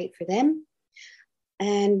to write for them.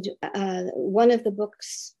 And one of the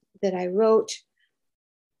books that I wrote,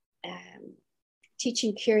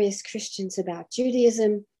 Teaching Curious Christians About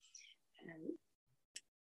Judaism,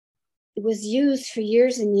 it was used for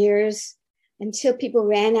years and years until people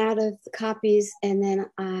ran out of the copies. And then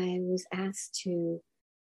I was asked to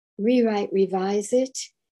revise it,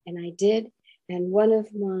 and I did. And one of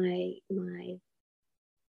my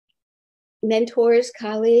mentors,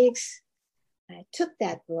 colleagues, took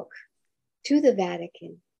that book to the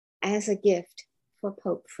Vatican as a gift for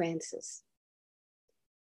Pope Francis.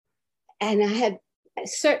 And I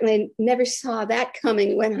certainly never saw that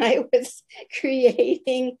coming when I was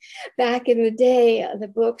creating back in the day the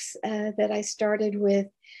books that I started with.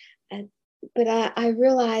 But I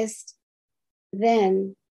realized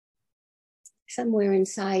then, somewhere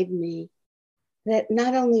inside me, that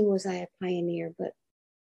not only was I a pioneer, but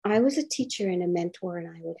I was a teacher and a mentor, and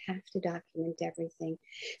I would have to document everything.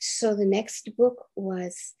 So the next book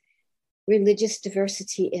was Religious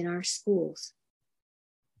Diversity in Our Schools.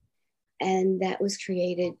 And that was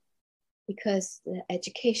created because the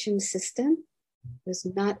education system was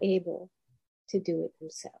not able to do it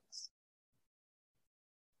themselves.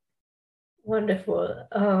 Wonderful.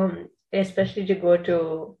 Especially to go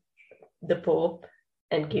to the Pope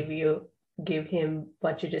and give him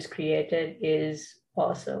what you just created is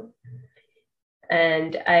awesome.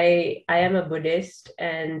 And I am a Buddhist,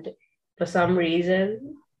 and for some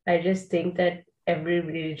reason I just think that every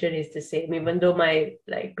religion is the same, even though my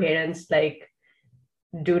parents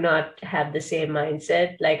do not have the same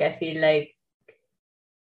mindset. I feel like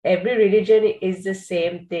every religion is the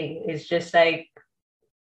same thing. It's just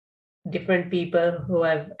different people who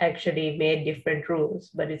have actually made different rules,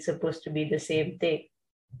 but it's supposed to be the same thing.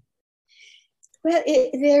 Well,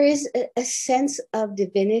 there is a sense of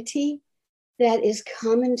divinity that is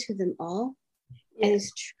common to them all. Yeah. And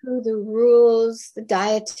it's true, the rules, the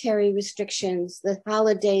dietary restrictions, the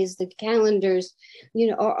holidays, the calendars,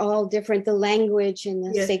 are all different, the language and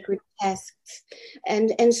the sacred texts.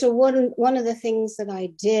 And so one of the things that I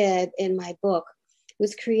did in my book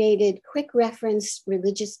was created quick reference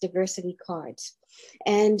religious diversity cards.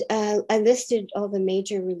 And I listed all the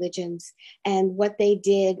major religions and what they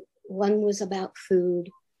did. One was about food,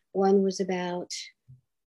 one was about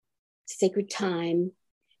sacred time,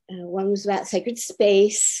 one was about sacred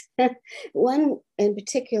space. One in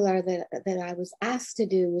particular that I was asked to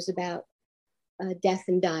do was about death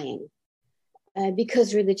and dying,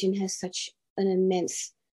 because religion has such an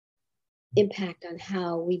immense impact on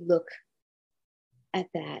how we look at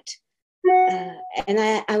that. And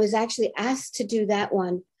I was actually asked to do that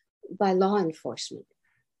one by law enforcement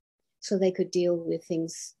so they could deal with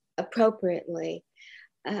things appropriately.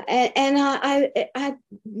 And I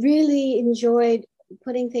really enjoyed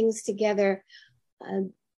putting things together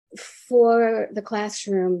for the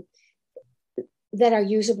classroom that are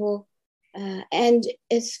usable. And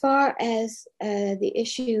as far as the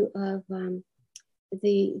issue of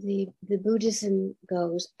the Buddhism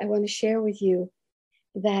goes, I want to share with you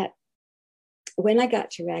that when I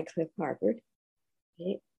got to Radcliffe Harvard,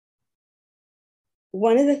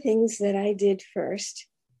 one of the things that I did first,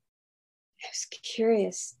 I was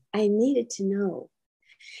curious, I needed to know,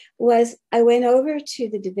 was I went over to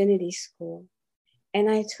the Divinity School and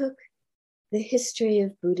I took the history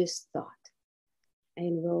of Buddhist thought. I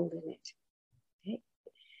enrolled in it. Okay?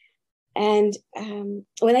 And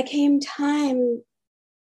when I came time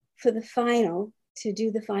for the final, to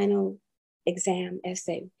do the final exam,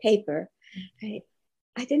 essay, paper, right,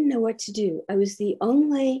 I didn't know what to do. I was the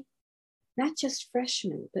only, not just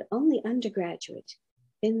freshman, but only undergraduate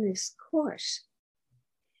in this course.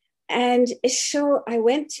 And so I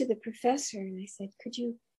went to the professor and I said, could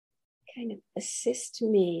you kind of assist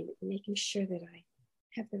me in making sure that I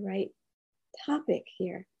have the right topic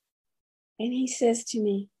here? And he says to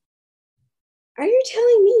me, are you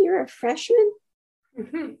telling me you're a freshman?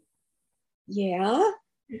 Mm-hmm. Yeah.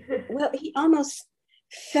 Well, he almost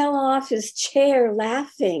fell off his chair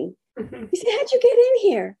laughing. He said, how'd you get in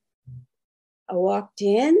here? I walked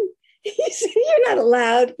in. He said, you're not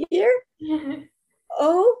allowed here.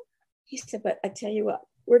 Oh, he said, but I tell you what,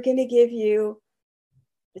 we're going to give you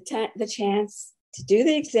the chance to do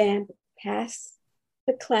the exam, pass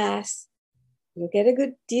the class. You'll get a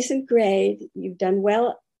good, decent grade. You've done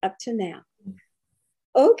well up to now.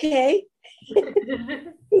 Okay.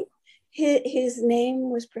 His name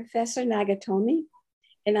was Professor Nagatomi,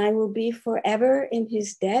 and I will be forever in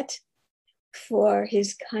his debt for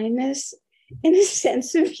his kindness and his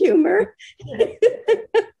sense of humor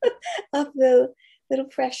of the little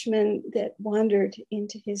freshman that wandered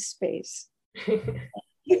into his space.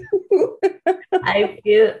 I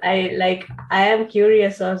am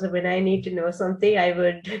curious also. When I need to know something, I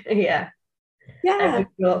would I would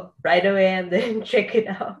go right away and then check it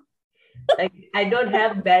out. I don't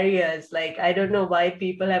have barriers. I don't know why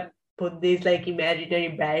people have put these imaginary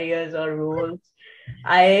barriers or rules.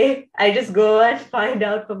 I just go and find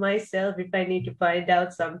out for myself if I need to find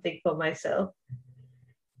out something for myself.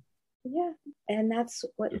 Yeah, and that's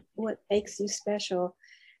what makes you special,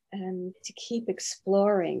 to keep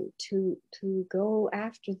exploring, to go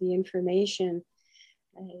after the information.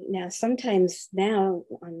 Now, sometimes now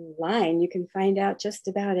online you can find out just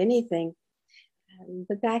about anything,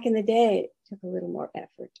 but back in the day it took a little more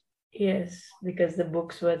effort. Yes, because the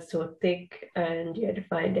books were so thick and you had to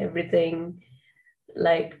find everything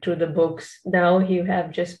like through the books. Now you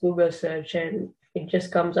have just Google search and it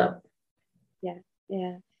just comes up. Yeah,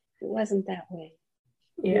 yeah, it wasn't that way.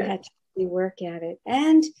 You Yeah. had to really work at it,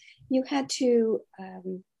 and you had to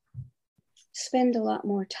spend a lot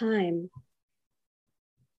more time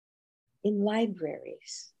in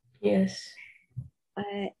libraries. Yes.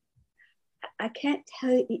 I can't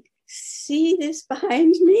tell you. See this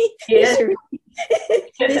behind me? Yeah.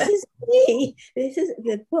 This is me. This is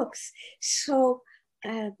the books. So,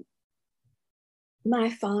 my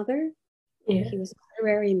father, Yeah. he was a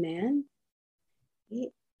literary man.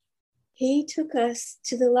 He took us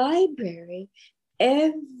to the library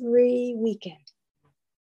every weekend,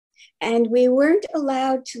 and we weren't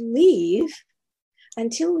allowed to leave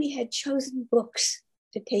until we had chosen books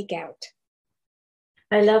to take out.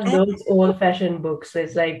 I love And those old-fashioned books.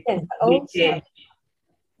 It's like vintage.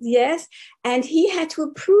 yes, and he had to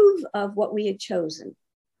approve of what we had chosen.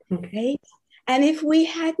 Okay. And if we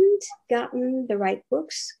hadn't gotten the right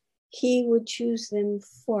books, he would choose them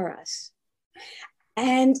for us.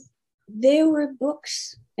 And there were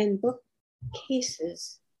books and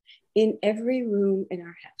bookcases in every room in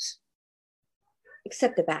our house,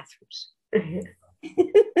 except the bathrooms.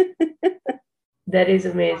 That is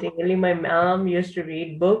amazing. Only my mom used to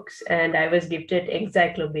read books, and I was gifted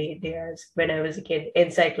encyclopedias when I was a kid.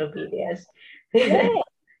 Encyclopedias.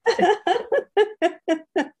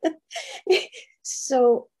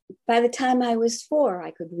 So by the time I was 4,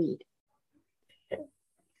 I could read.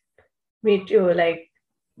 Me too. Like,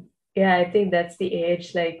 yeah, I think that's the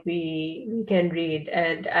age like we can read.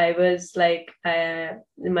 And I was like,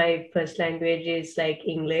 my first language is like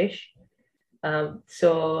English.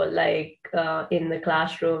 So like in the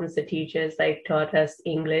classrooms, the teachers like taught us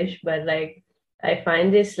English, but like I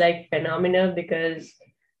find this like phenomenal because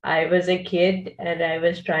I was a kid and I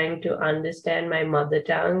was trying to understand my mother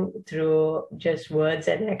tongue through just words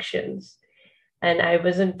and actions. And I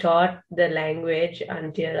wasn't taught the language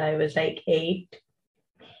until I was like 8.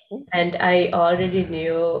 And I already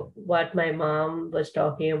knew what my mom was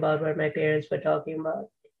talking about, what my parents were talking about.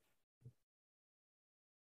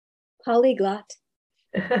 Polyglot.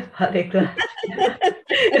 Polyglot.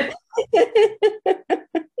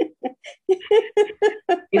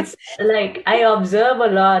 It's like I observe a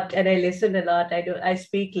lot and I listen a lot. I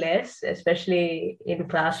speak less, especially in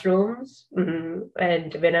classrooms.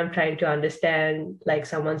 And when I'm trying to understand like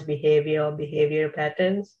someone's behavior or behavior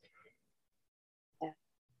patterns. Yeah.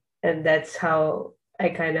 And that's how I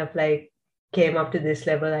kind of like came up to this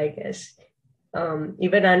level, I guess.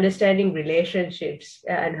 Even understanding relationships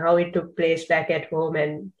and how it took place back at home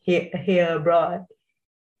and here abroad.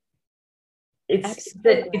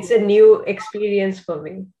 It's a new experience for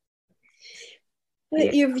me.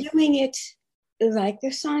 But you're viewing it like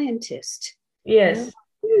the scientist. Yes.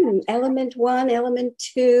 Element 1, element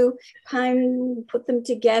 2, put them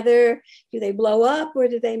together. Do they blow up or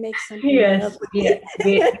do they make something up? Yeah.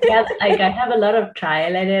 Like I have a lot of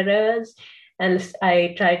trial and errors, and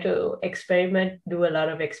I try to do a lot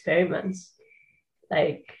of experiments.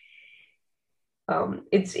 Like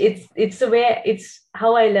it's the way, it's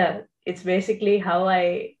how I learn. It's basically how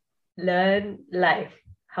I learn life,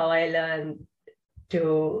 how I learn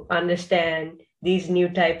to understand these new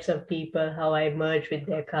types of people, how I merge with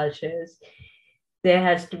their cultures. There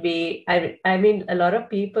has to be, I mean, a lot of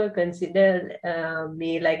people consider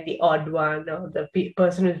me like the odd one or the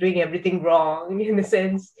person who's doing everything wrong in a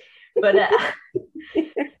sense. But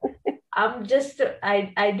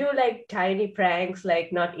I do like tiny pranks,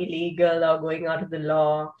 like not illegal or going out of the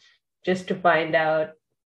law, just to find out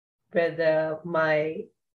whether my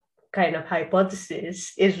kind of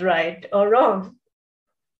hypothesis is right or wrong.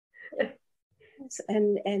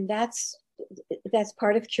 And that's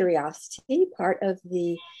part of curiosity, part of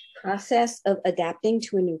the process of adapting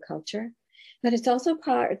to a new culture, but it's also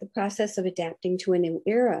part of the process of adapting to a new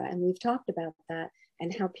era. And we've talked about that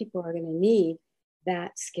and how people are going to need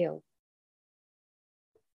that skill.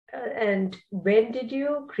 And when did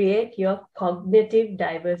you create your cognitive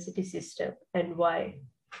diversity system and why?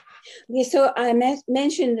 Okay, so I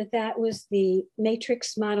mentioned that was the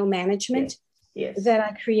matrix model management. Yes. That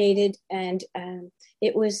I created, and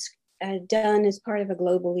it was done as part of a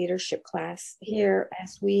global leadership class here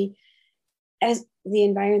as the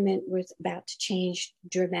environment was about to change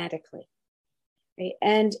dramatically. right?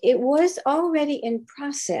 And it was already in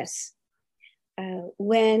process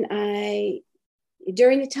during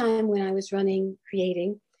the time when I was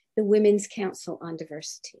creating the Women's Council on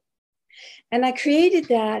Diversity. And I created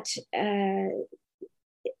that.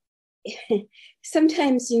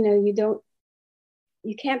 Sometimes, you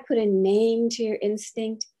can't put a name to your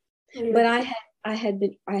instinct, but I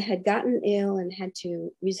had gotten ill and had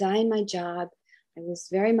to resign my job. I was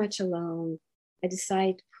very much alone. I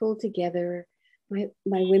decided to pull together my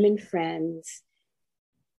women friends.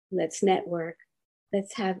 Let's network.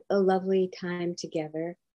 Let's have a lovely time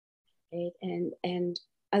together. Right? And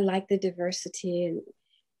I like the diversity.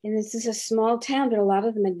 And this is a small town, but a lot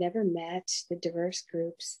of them had never met, the diverse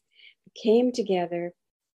groups. We came together,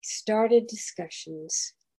 started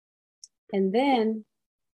discussions, and then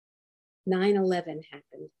 9/11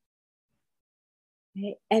 happened.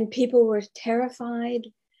 Right? And people were terrified.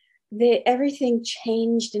 Everything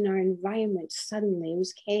changed in our environment suddenly. It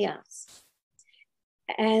was chaos.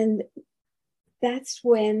 And that's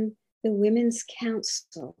when the Women's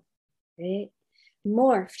Council, right,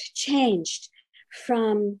 morphed, changed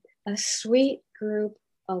from a sweet group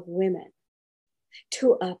of women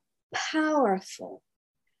to a powerful,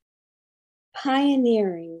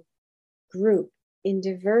 pioneering group in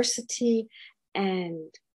diversity and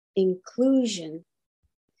inclusion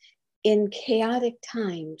in chaotic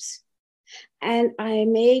times. And I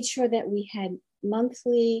made sure that we had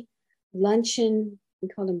monthly luncheon, we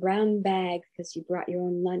call them brown bag because you brought your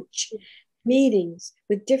own lunch, meetings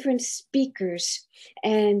with different speakers.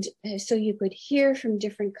 And so you could hear from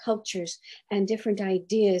different cultures and different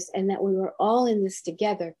ideas, and that we were all in this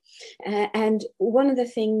together. And one of the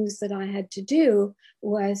things that I had to do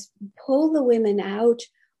was pull the women out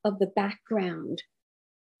of the background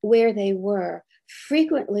where they were.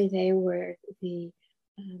 Frequently, they were the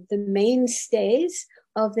mainstays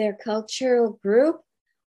of their cultural group,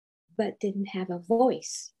 but didn't have a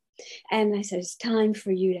voice. And I said, it's time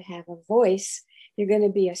for you to have a voice. You're going to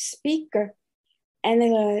be a speaker. And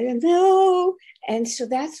they're like, no. And so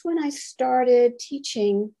that's when I started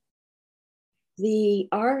teaching the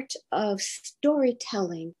art of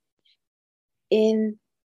storytelling in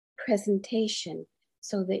presentation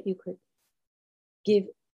so that you could give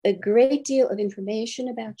a great deal of information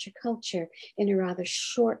about your culture in a rather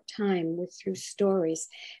short time through stories.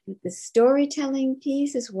 The storytelling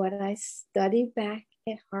piece is what I studied back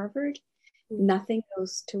at Harvard. Nothing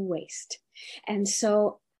goes to waste. And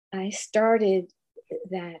so I started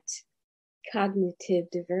that cognitive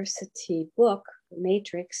diversity book,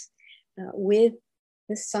 Matrix, with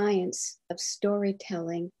the science of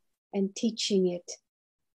storytelling and teaching it,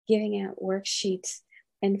 giving out worksheets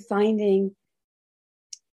and finding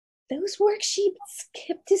those worksheets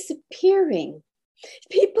kept disappearing.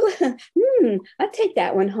 People, I'll take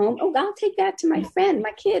that one home. Oh, I'll take that to my friend,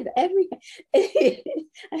 my kid.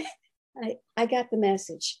 I got the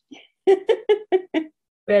message.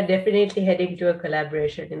 We're definitely heading to a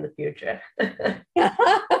collaboration in the future.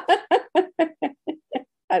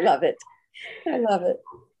 I love it. I love it.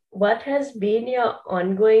 What has been your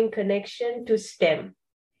ongoing connection to STEM?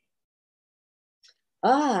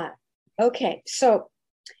 Okay. So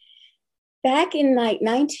back in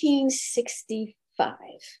 1965,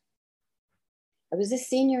 I was a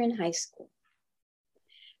senior in high school.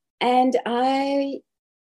 And I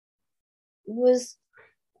was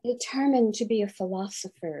determined to be a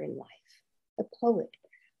philosopher in life, a poet,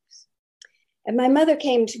 perhaps. And my mother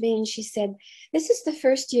came to me and she said, this is the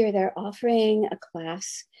first year they're offering a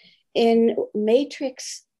class in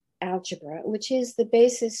matrix algebra, which is the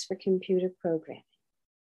basis for computer programming.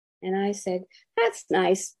 And I said, that's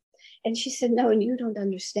nice. And she said, no, and you don't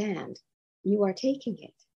understand. You are taking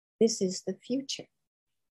it. This is the future.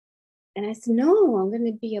 And I said, no, I'm going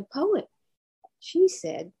to be a poet. She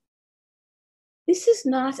said, this is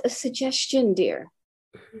not a suggestion, dear.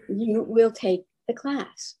 You will take the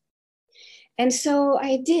class. And so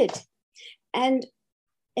I did. And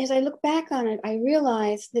as I look back on it, I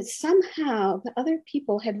realized that somehow the other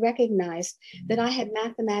people had recognized that I had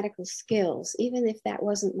mathematical skills, even if that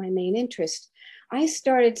wasn't my main interest. I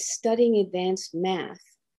started studying advanced math,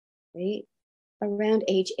 right, around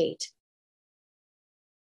age 8.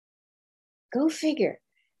 Go figure.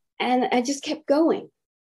 And I just kept going.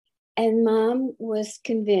 And Mom was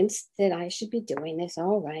convinced that I should be doing this.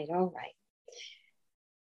 All right.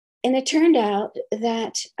 And it turned out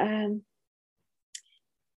that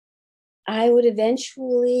I would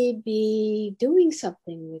eventually be doing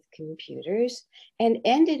something with computers and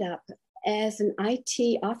ended up as an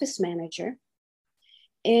IT office manager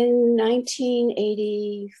in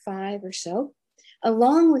 1985 or so,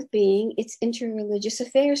 along with being its interreligious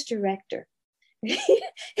affairs director.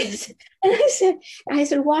 And I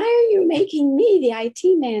said, why are you making me the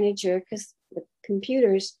IT manager? Because the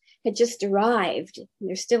computers had just arrived.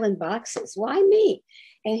 They're still in boxes. Why me?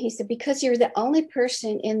 And he said, because you're the only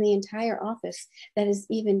person in the entire office that has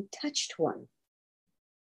even touched one.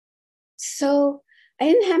 So I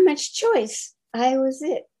didn't have much choice. I was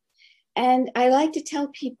it. And I like to tell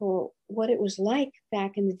people what it was like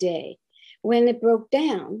back in the day when it broke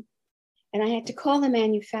down and I had to call the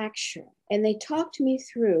manufacturer, and they talked me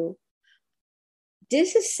through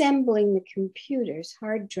disassembling the computer's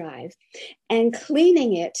hard drive and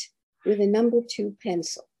cleaning it with a number 2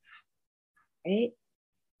 pencil, right?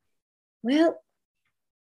 Well,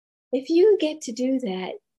 if you get to do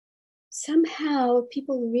that, somehow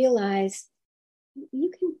people realize you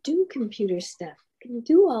can do computer stuff, you can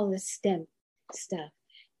do all this STEM stuff.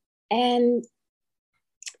 And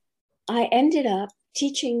I ended up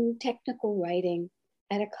teaching technical writing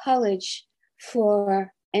at a college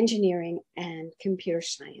for engineering and computer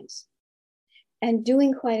science, and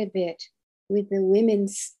doing quite a bit with the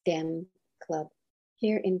Women's STEM Club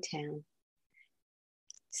here in town,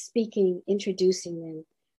 speaking, introducing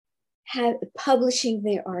them, publishing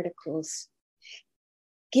their articles,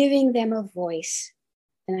 giving them a voice.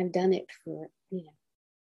 And I've done it for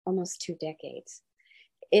almost 2 decades.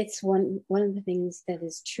 It's one of the things that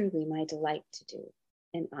is truly my delight to do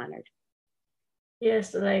and honored.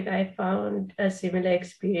 Yes, like I found a similar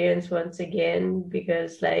experience once again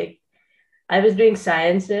because like I was doing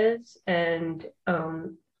sciences and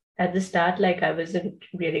at the start, like I wasn't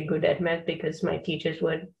really good at math because my teachers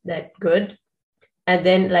weren't that good. And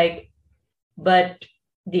then but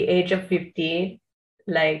the age of 15,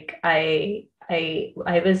 like I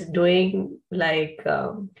was doing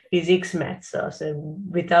physics maths also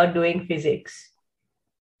without doing physics.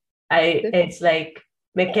 It's like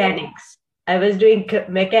mechanics. I was doing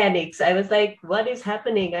mechanics. I was like, what is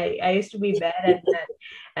happening? I used to be bad at that.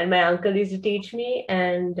 And my uncle used to teach me.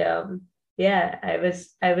 And I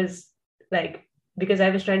was like, because I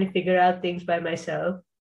was trying to figure out things by myself.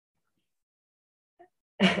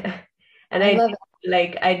 And I love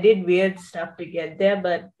it. I did weird stuff to get there,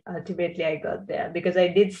 but ultimately I got there because I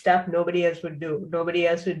did stuff nobody else would do. Nobody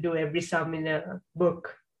else would do every sum in a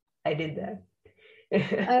book. I did that.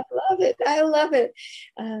 I love it. I love it.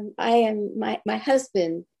 My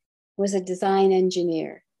husband was a design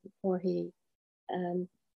engineer before he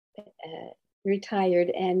retired,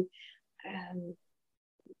 and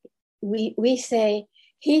we say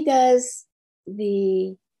he does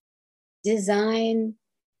the design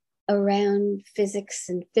around physics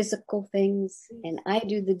and physical things, and I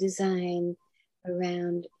do the design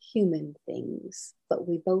around human things, but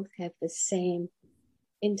we both have the same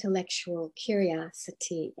intellectual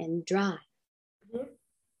curiosity and drive. Mm-hmm.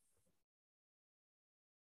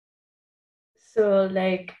 So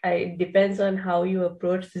it depends on how you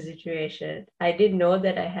approach the situation. I didn't know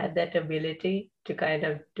that I had that ability to kind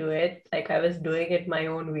of do it. Like I was doing it my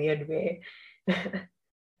own weird way.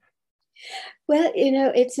 Well,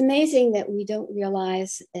 it's amazing that we don't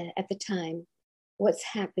realize at the time what's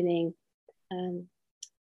happening.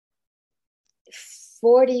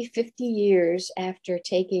 40, 50 years after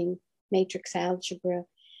taking matrix algebra,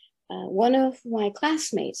 one of my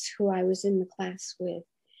classmates who I was in the class with,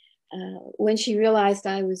 when she realized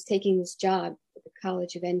I was taking this job at the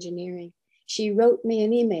College of Engineering, she wrote me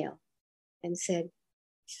an email and said,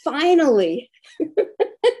 finally,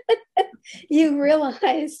 you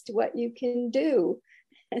realized what you can do.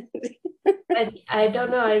 I don't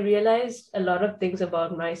know. I realized a lot of things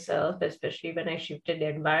about myself, especially when I shifted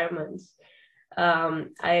environments.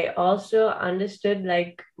 I also understood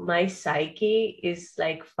my psyche is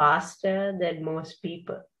faster than most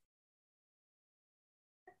people.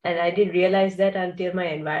 And I didn't realize that until my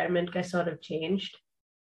environment sort of changed.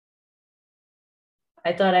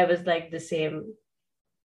 I thought I was the same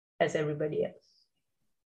as everybody else.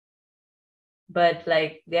 But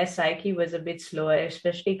their psyche was a bit slower,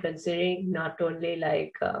 especially considering not only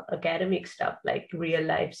academic stuff, real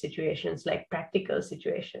life situations, practical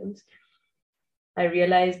situations. I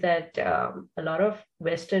realized that a lot of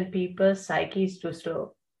Western people's psyche is too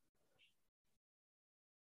slow.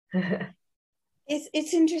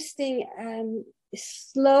 It's interesting.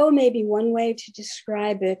 Slow may be one way to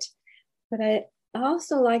describe it, but I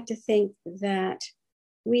also like to think that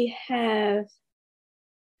we have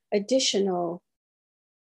additional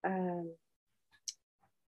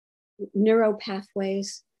neural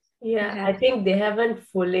pathways. Yeah, I think they haven't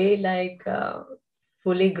fully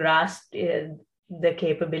grasped the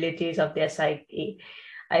capabilities of their psyche.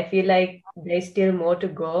 I feel like there's still more to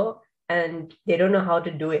go and they don't know how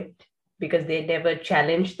to do it because they never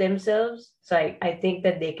challenged themselves. So I think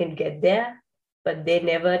that they can get there, but they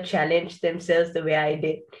never challenged themselves the way I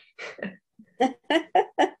did.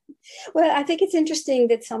 Well, I think it's interesting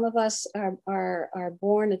that some of us are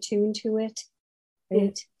born attuned to it,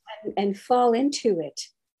 right? And fall into it,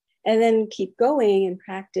 and then keep going and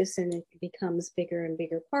practice, and it becomes bigger and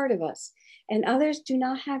bigger part of us. And others do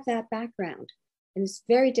not have that background, and it's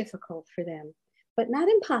very difficult for them, but not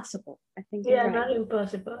impossible. I think you're Yeah, right. not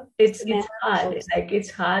impossible. It's hard. Like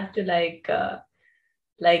it's hard to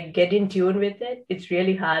like get in tune with it. It's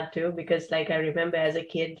really hard too, because like I remember as a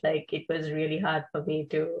kid, like it was really hard for me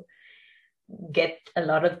to get a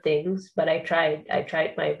lot of things, but I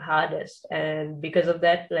tried my hardest, and because of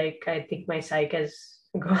that, like I think my psyche has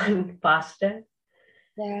gone faster.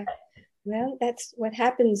 Yeah. Well, that's what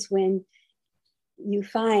happens when you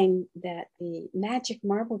find that the magic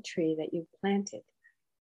marble tree that you planted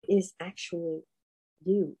is actually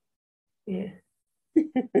you. Yeah,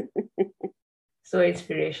 so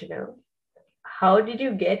inspirational. How did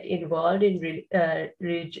you get involved in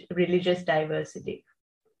religious diversity?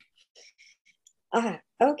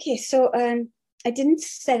 Okay. So I didn't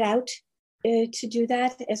set out to do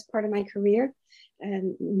that as part of my career.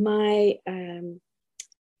 My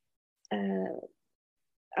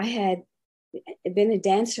I had been a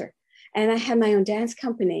dancer, and I had my own dance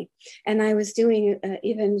company, and I was doing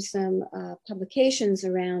even some publications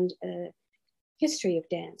around history of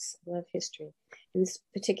dance. I love history. In this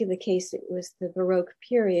particular case, it was the Baroque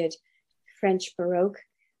period, French Baroque.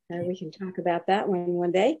 We can talk about that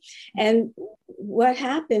one day. And what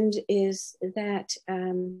happened is that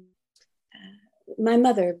my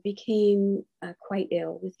mother became quite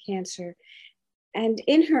ill with cancer. And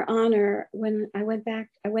in her honor, when I went back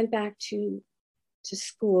to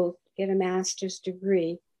school to get a master's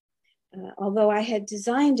degree. Although I had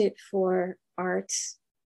designed it for arts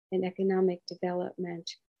and economic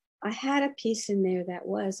development, I had a piece in there that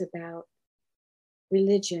was about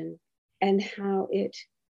religion and how it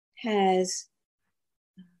has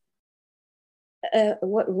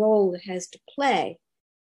what role it has to play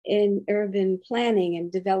in urban planning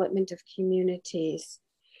and development of communities.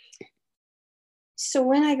 So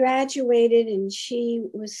when I graduated and she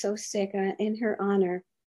was so sick, in her honor,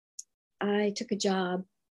 I took a job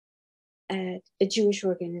at a Jewish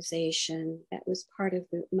organization. That was part of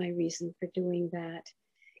my reason for doing that,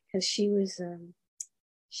 because she was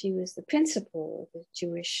the principal of a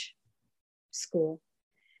Jewish school,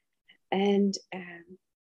 and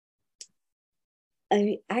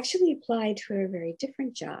I actually applied for a very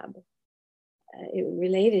different job. It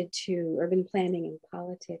related to urban planning and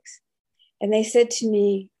politics, and they said to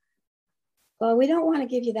me, "Well, we don't want to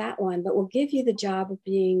give you that one, but we'll give you the job of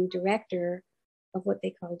being director of what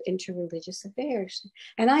they called interreligious affairs."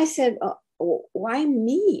 And I said, "Oh, why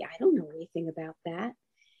me? I don't know anything about that."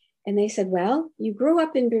 And they said, "Well, you grew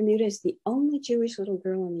up in Bermuda as the only Jewish little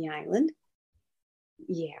girl on the island."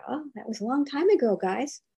 Yeah, that was a long time ago,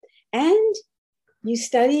 guys. "And you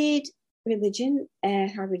studied religion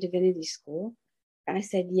at Harvard Divinity School." I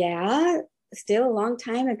said, "Yeah, still a long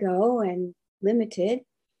time ago and limited.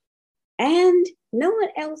 And no one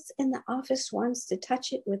else in the office wants to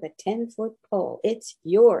touch it with a 10-foot pole. It's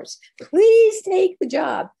yours. Please take the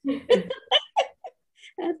job."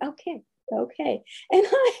 Okay. And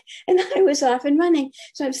I was off and running.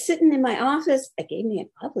 So I'm sitting in my office. They gave me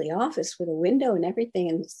a lovely office with a window and everything,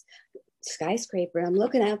 and this skyscraper. I'm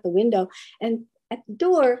looking out the window, and at the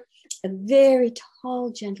door, a very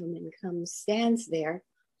tall gentleman stands there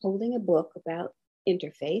holding a book about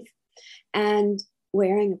interfaith and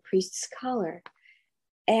wearing a priest's collar.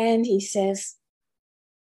 And he says,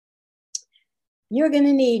 "You're going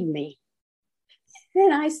to need me."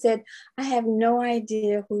 And I said, "I have no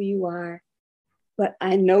idea who you are, but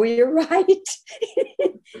I know you're right."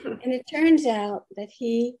 And it turns out that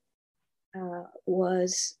he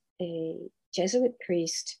was a Jesuit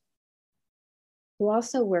priest who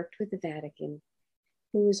also worked with the Vatican,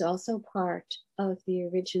 who was also part of the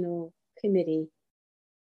original committee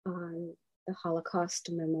on the Holocaust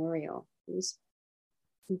Memorial. He was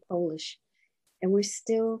in Polish, and we're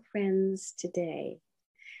still friends today.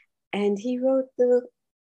 And he wrote the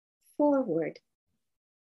foreword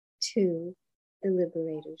to The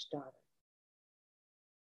Liberator's Daughter.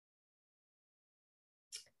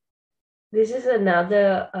 This is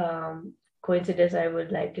another coincidence I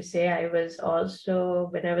would like to say. I was also,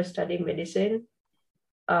 when I was studying medicine,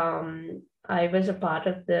 I was a part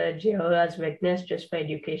of the Jehovah's Witness just for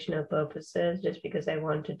educational purposes, just because I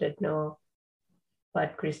wanted to know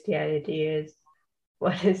what Christianity is,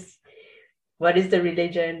 what is the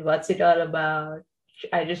religion, what's it all about,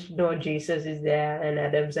 I just know Jesus is there and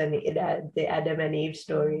the Adam and Eve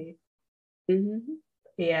story. Mm-hmm.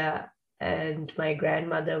 Yeah. And my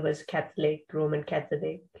grandmother was Catholic, Roman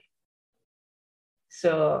Catholic.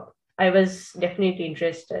 So I was definitely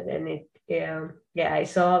interested, and I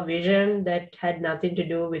saw a vision that had nothing to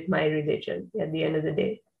do with my religion at the end of the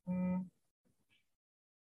day.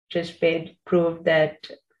 Just proved that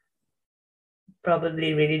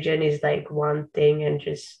probably religion is like one thing, and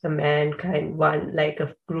just like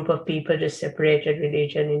a group of people just separated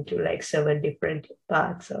religion into like 7 different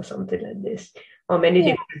parts or something like this, or many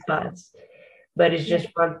Yeah. different parts. But it's Yeah.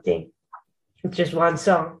 just one thing. It's just one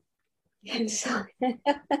song. And so,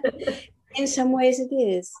 in some ways, it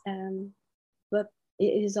is, but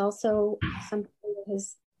it is also something that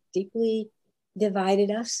has deeply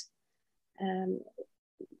divided us, and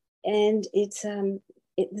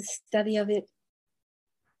the study of it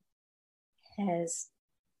has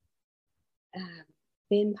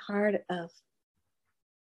been part of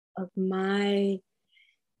my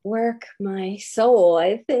work, my soul,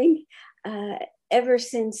 I think, ever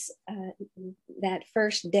since that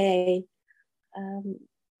first day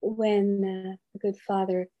when the good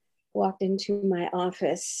Father walked into my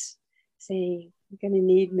office saying, "You're going to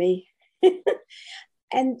need me."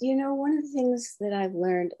 And one of the things that I've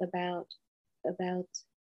learned about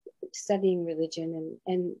studying religion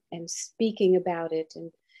and speaking about it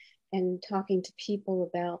and talking to people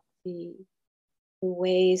about the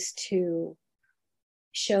ways to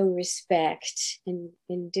show respect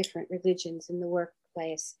in different religions in the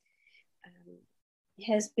workplace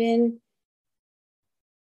has been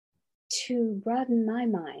to broaden my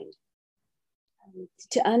mind,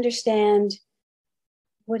 to understand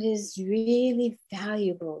what is really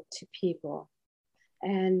valuable to people,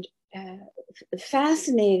 and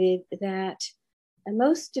fascinated that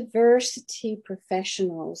most diversity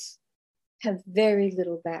professionals have very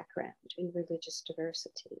little background in religious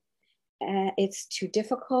diversity. It's too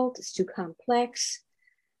difficult, it's too complex.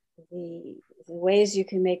 The ways you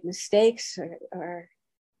can make mistakes are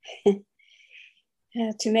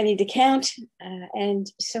too many to count, and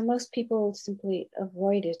so most people simply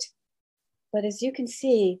avoid it. But as you can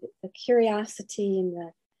see, the curiosity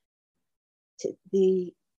and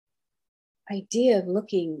the idea of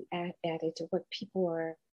looking at it, or what people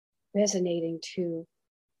are resonating to,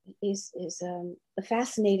 is a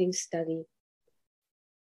fascinating study.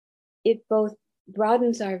 It both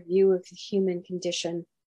broadens our view of the human condition,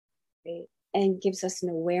 right, and gives us an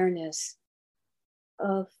awareness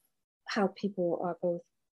of how people are both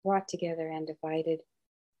brought together and divided.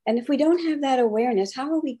 And if we don't have that awareness,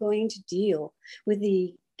 how are we going to deal with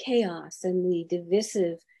the chaos and the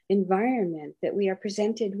divisive environment that we are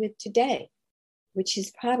presented with today, which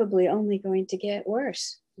is probably only going to get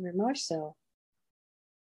worse or more so?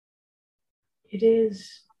 It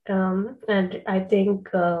is. And I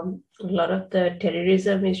think a lot of the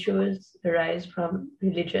terrorism issues arise from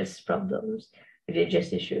religious problems,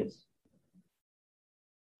 religious issues.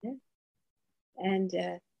 Yeah. And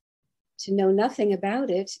to know nothing about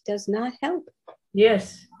it does not help.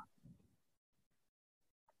 Yes.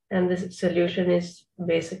 And the solution is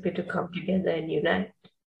basically to come together and unite,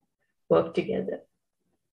 work together.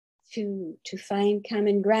 To find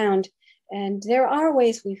common ground. And there are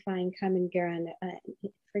ways we find common ground.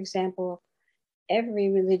 For example, every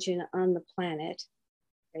religion on the planet,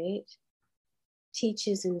 right,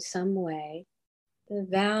 teaches in some way the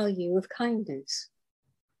value of kindness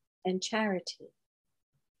and charity.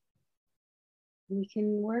 We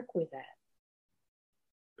can work with that.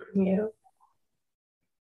 Yeah.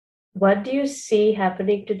 What do you see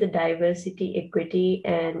happening to the diversity, equity,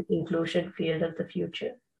 and inclusion field of the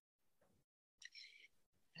future?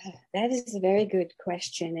 That is a very good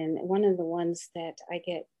question, and one of the ones that I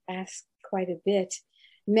get asked quite a bit.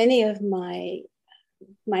 Many of my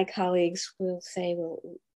colleagues will say, "Well,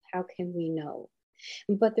 how can we know?"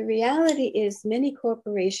 But the reality is many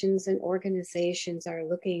corporations and organizations are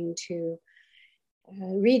looking to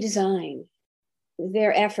redesign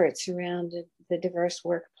their efforts around the diverse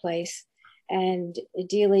workplace and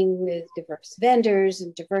dealing with diverse vendors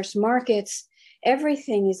and diverse markets.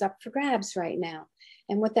 Everything is up for grabs right now.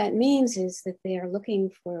 And what that means is that they are looking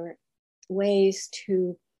for ways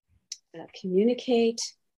to communicate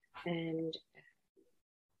and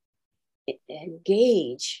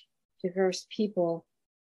engage diverse people,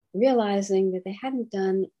 realizing that they hadn't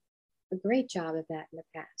done a great job of that in the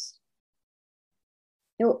past.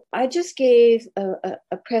 Now, I just gave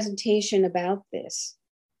a presentation about this,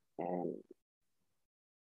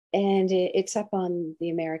 and it's up on the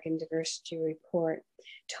American Diversity Report,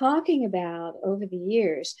 talking about over the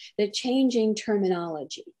years the changing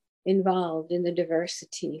terminology involved in the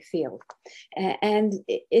diversity field. And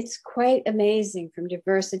it's quite amazing, from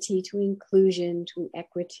diversity to inclusion, to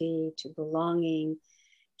equity, to belonging,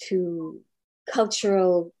 to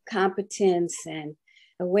cultural competence and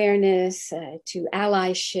awareness, to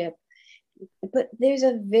allyship. But there's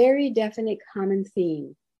a very definite common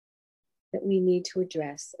theme that we need to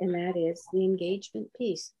address, and that is the engagement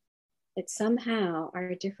piece. That somehow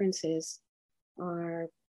our differences are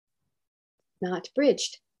not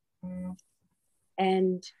bridged.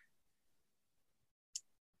 And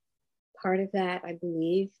part of that, I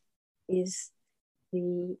believe, is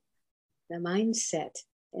the mindset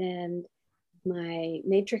and my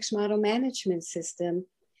matrix model management system,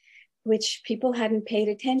 which people hadn't paid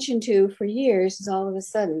attention to for years, is all of a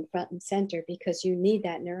sudden front and center, because you need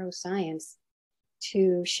that neuroscience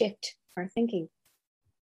to shift our thinking.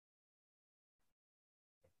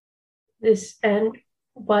 And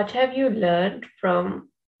what have you learned from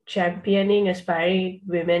championing aspiring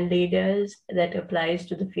women leaders that applies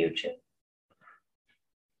to the future?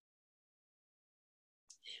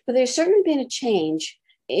 But there's certainly been a change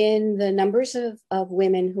in the numbers of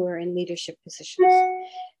women who are in leadership positions.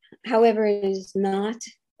 However, it is not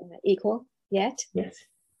equal yet. Yes.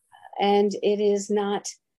 And it is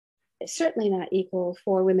certainly not equal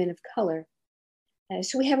for women of color.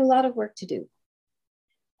 So we have a lot of work to do.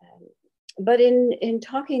 But in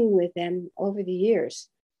talking with them over the years,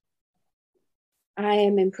 I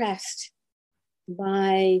am impressed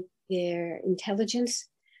by their intelligence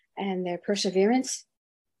and their perseverance,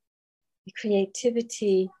 the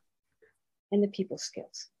creativity, and the people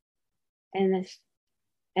skills. And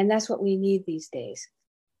that's what we need these days.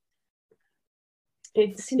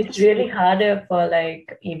 It's really harder for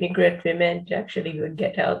like immigrant women to actually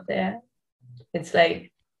get out there. It's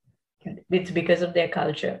like, it's because of their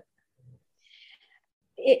culture.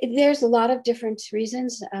 There's a lot of different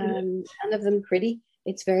reasons. None of them pretty.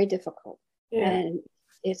 It's very difficult. Yeah. And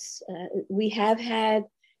it's we have had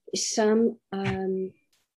some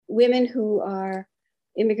women who are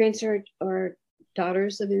immigrants or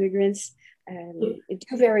daughters of immigrants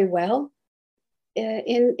do very well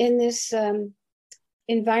in this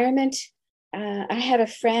environment. I had a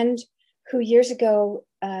friend who years ago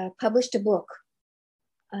published a book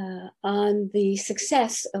on the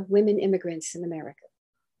success of women immigrants in America.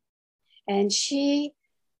 And she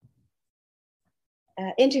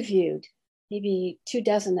interviewed maybe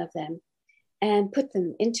 24 of them and put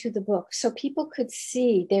them into the book so people could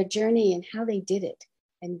see their journey and how they did it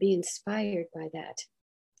and be inspired by that.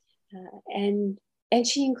 And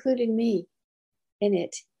she included me in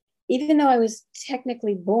it. Even though I was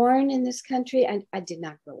technically born in this country, I did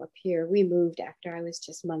not grow up here. We moved after I was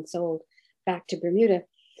just months old back to Bermuda.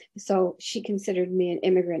 So she considered me an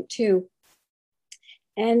immigrant too.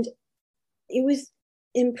 And it was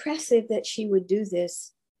impressive that she would do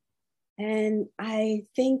this. And I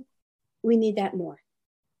think we need that more.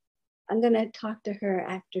 I'm going to talk to her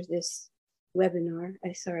after this webinar,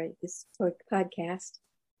 this podcast,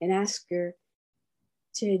 and ask her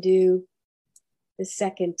to do the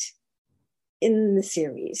second in the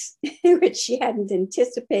series, which she hadn't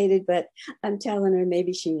anticipated, but I'm telling her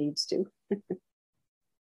maybe she needs to.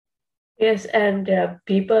 Yes, and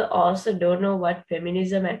people also don't know what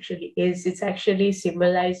feminism actually is. It actually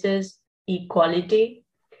symbolizes equality,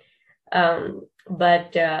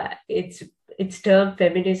 but it's termed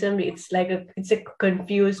feminism. It's like it's a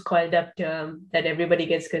confused, coiled up term that everybody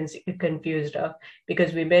gets confused of,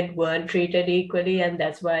 because women weren't treated equally, and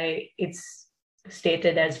that's why it's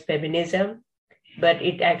stated as feminism. But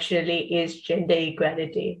it actually is gender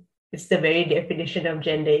equality. It's the very definition of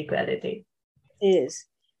gender equality. It is.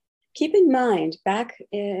 Keep in mind, back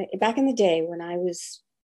in the day when I was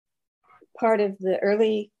part of the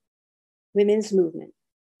early women's movement,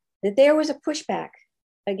 that there was a pushback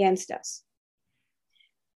against us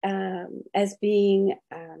as being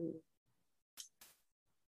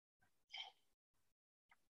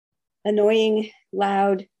annoying,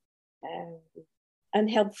 loud,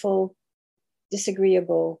 unhelpful,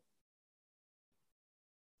 disagreeable.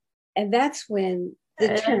 And that's when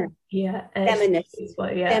the term feminist,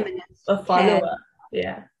 a follower.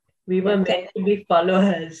 We were meant to be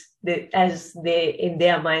followers as they in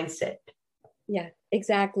their mindset. Yeah,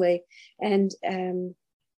 exactly. And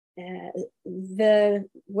the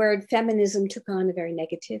word feminism took on a very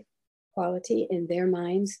negative quality in their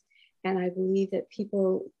minds. And I believe that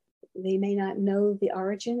people, they may not know the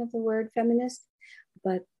origin of the word feminist,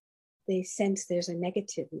 but they sense there's a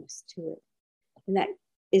negativeness to it. And that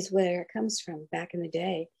is where it comes from. Back in the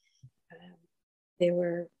day, there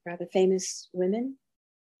were rather famous women,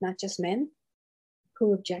 not just men,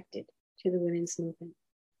 who objected to the women's movement.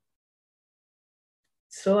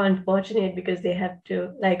 so unfortunate because they have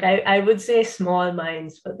to, like, I would say small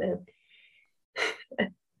minds for them.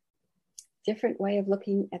 Different way of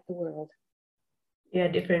looking at the world. Yeah,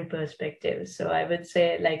 different perspectives. So I would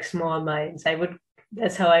say like small minds.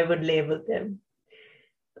 That's how I would label them.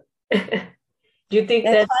 Do you think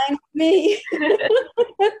That's fine with me.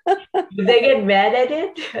 do they get mad at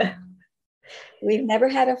it? We've never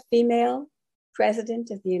had a female president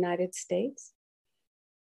of the United States.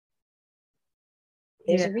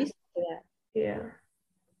 There's a reason for that. Yeah.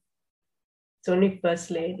 It's only first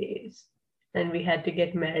ladies. And we had to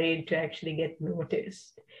get married to actually get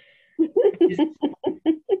noticed.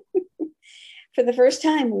 For the first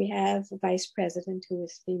time, we have a vice president who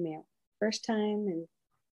is female. First time in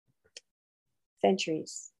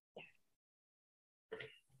centuries.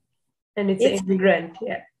 And it's an immigrant.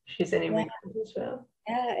 Yeah, she's an immigrant as well.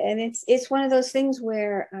 Yeah, and it's one of those things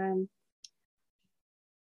where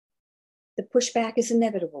the pushback is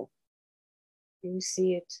inevitable. You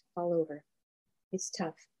see it all over. It's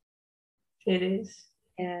tough. It is.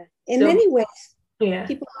 Yeah. In many ways, yeah,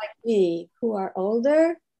 people like me who are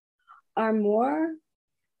older are more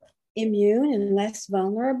immune and less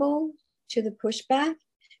vulnerable to the pushback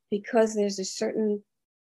because there's a certain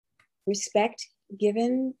respect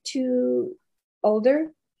given to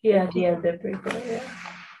older. Yeah, the elder people. Yeah.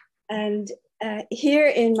 And here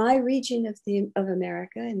in my region of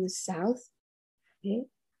America, in the South, okay,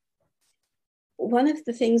 one of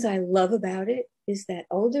the things I love about it is that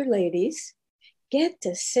older ladies get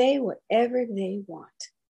to say whatever they want.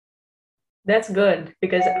 That's good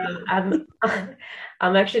because I'm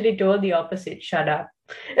actually told the opposite. Shut up.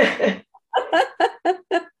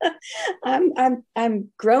 I'm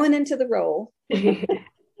growing into the role.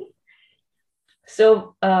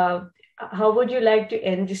 So, how would you like to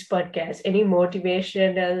end this podcast? Any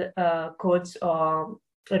motivational quotes or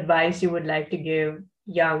advice you would like to give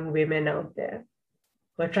young women out there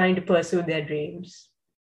who are trying to pursue their dreams?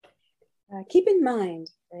 Keep in mind,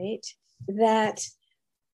 right, that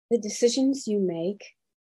the decisions you make,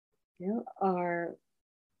 are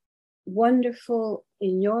wonderful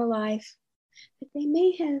in your life, but they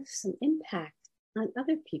may have some impact on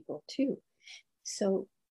other people too. So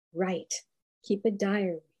write, keep a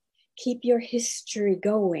diary, keep your history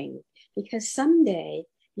going, because someday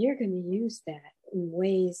you're going to use that in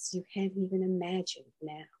ways you can't even imagine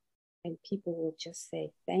now. And people will just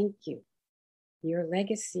say, thank you. Your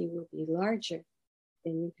legacy will be larger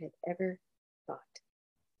than you had ever thought.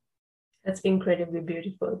 That's incredibly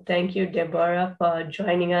beautiful. Thank you, Deborah, for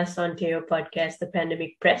joining us on Teo Podcast, The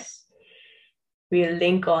Pandemic Press. We'll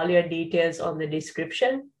link all your details on the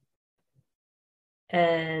description.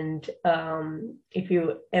 And if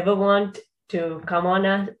you ever want to come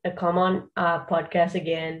on our podcast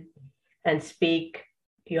again and speak,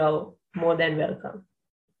 you're more than welcome.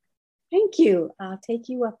 Thank you. I'll take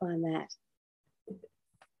you up on that.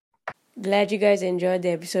 Glad you guys enjoyed the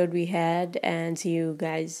episode we had, and see you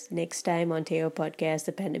guys next time on Teo Podcast,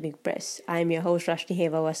 The Pandemic Press. I'm your host, Rashni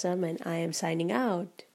Hevawasam, and I am signing out.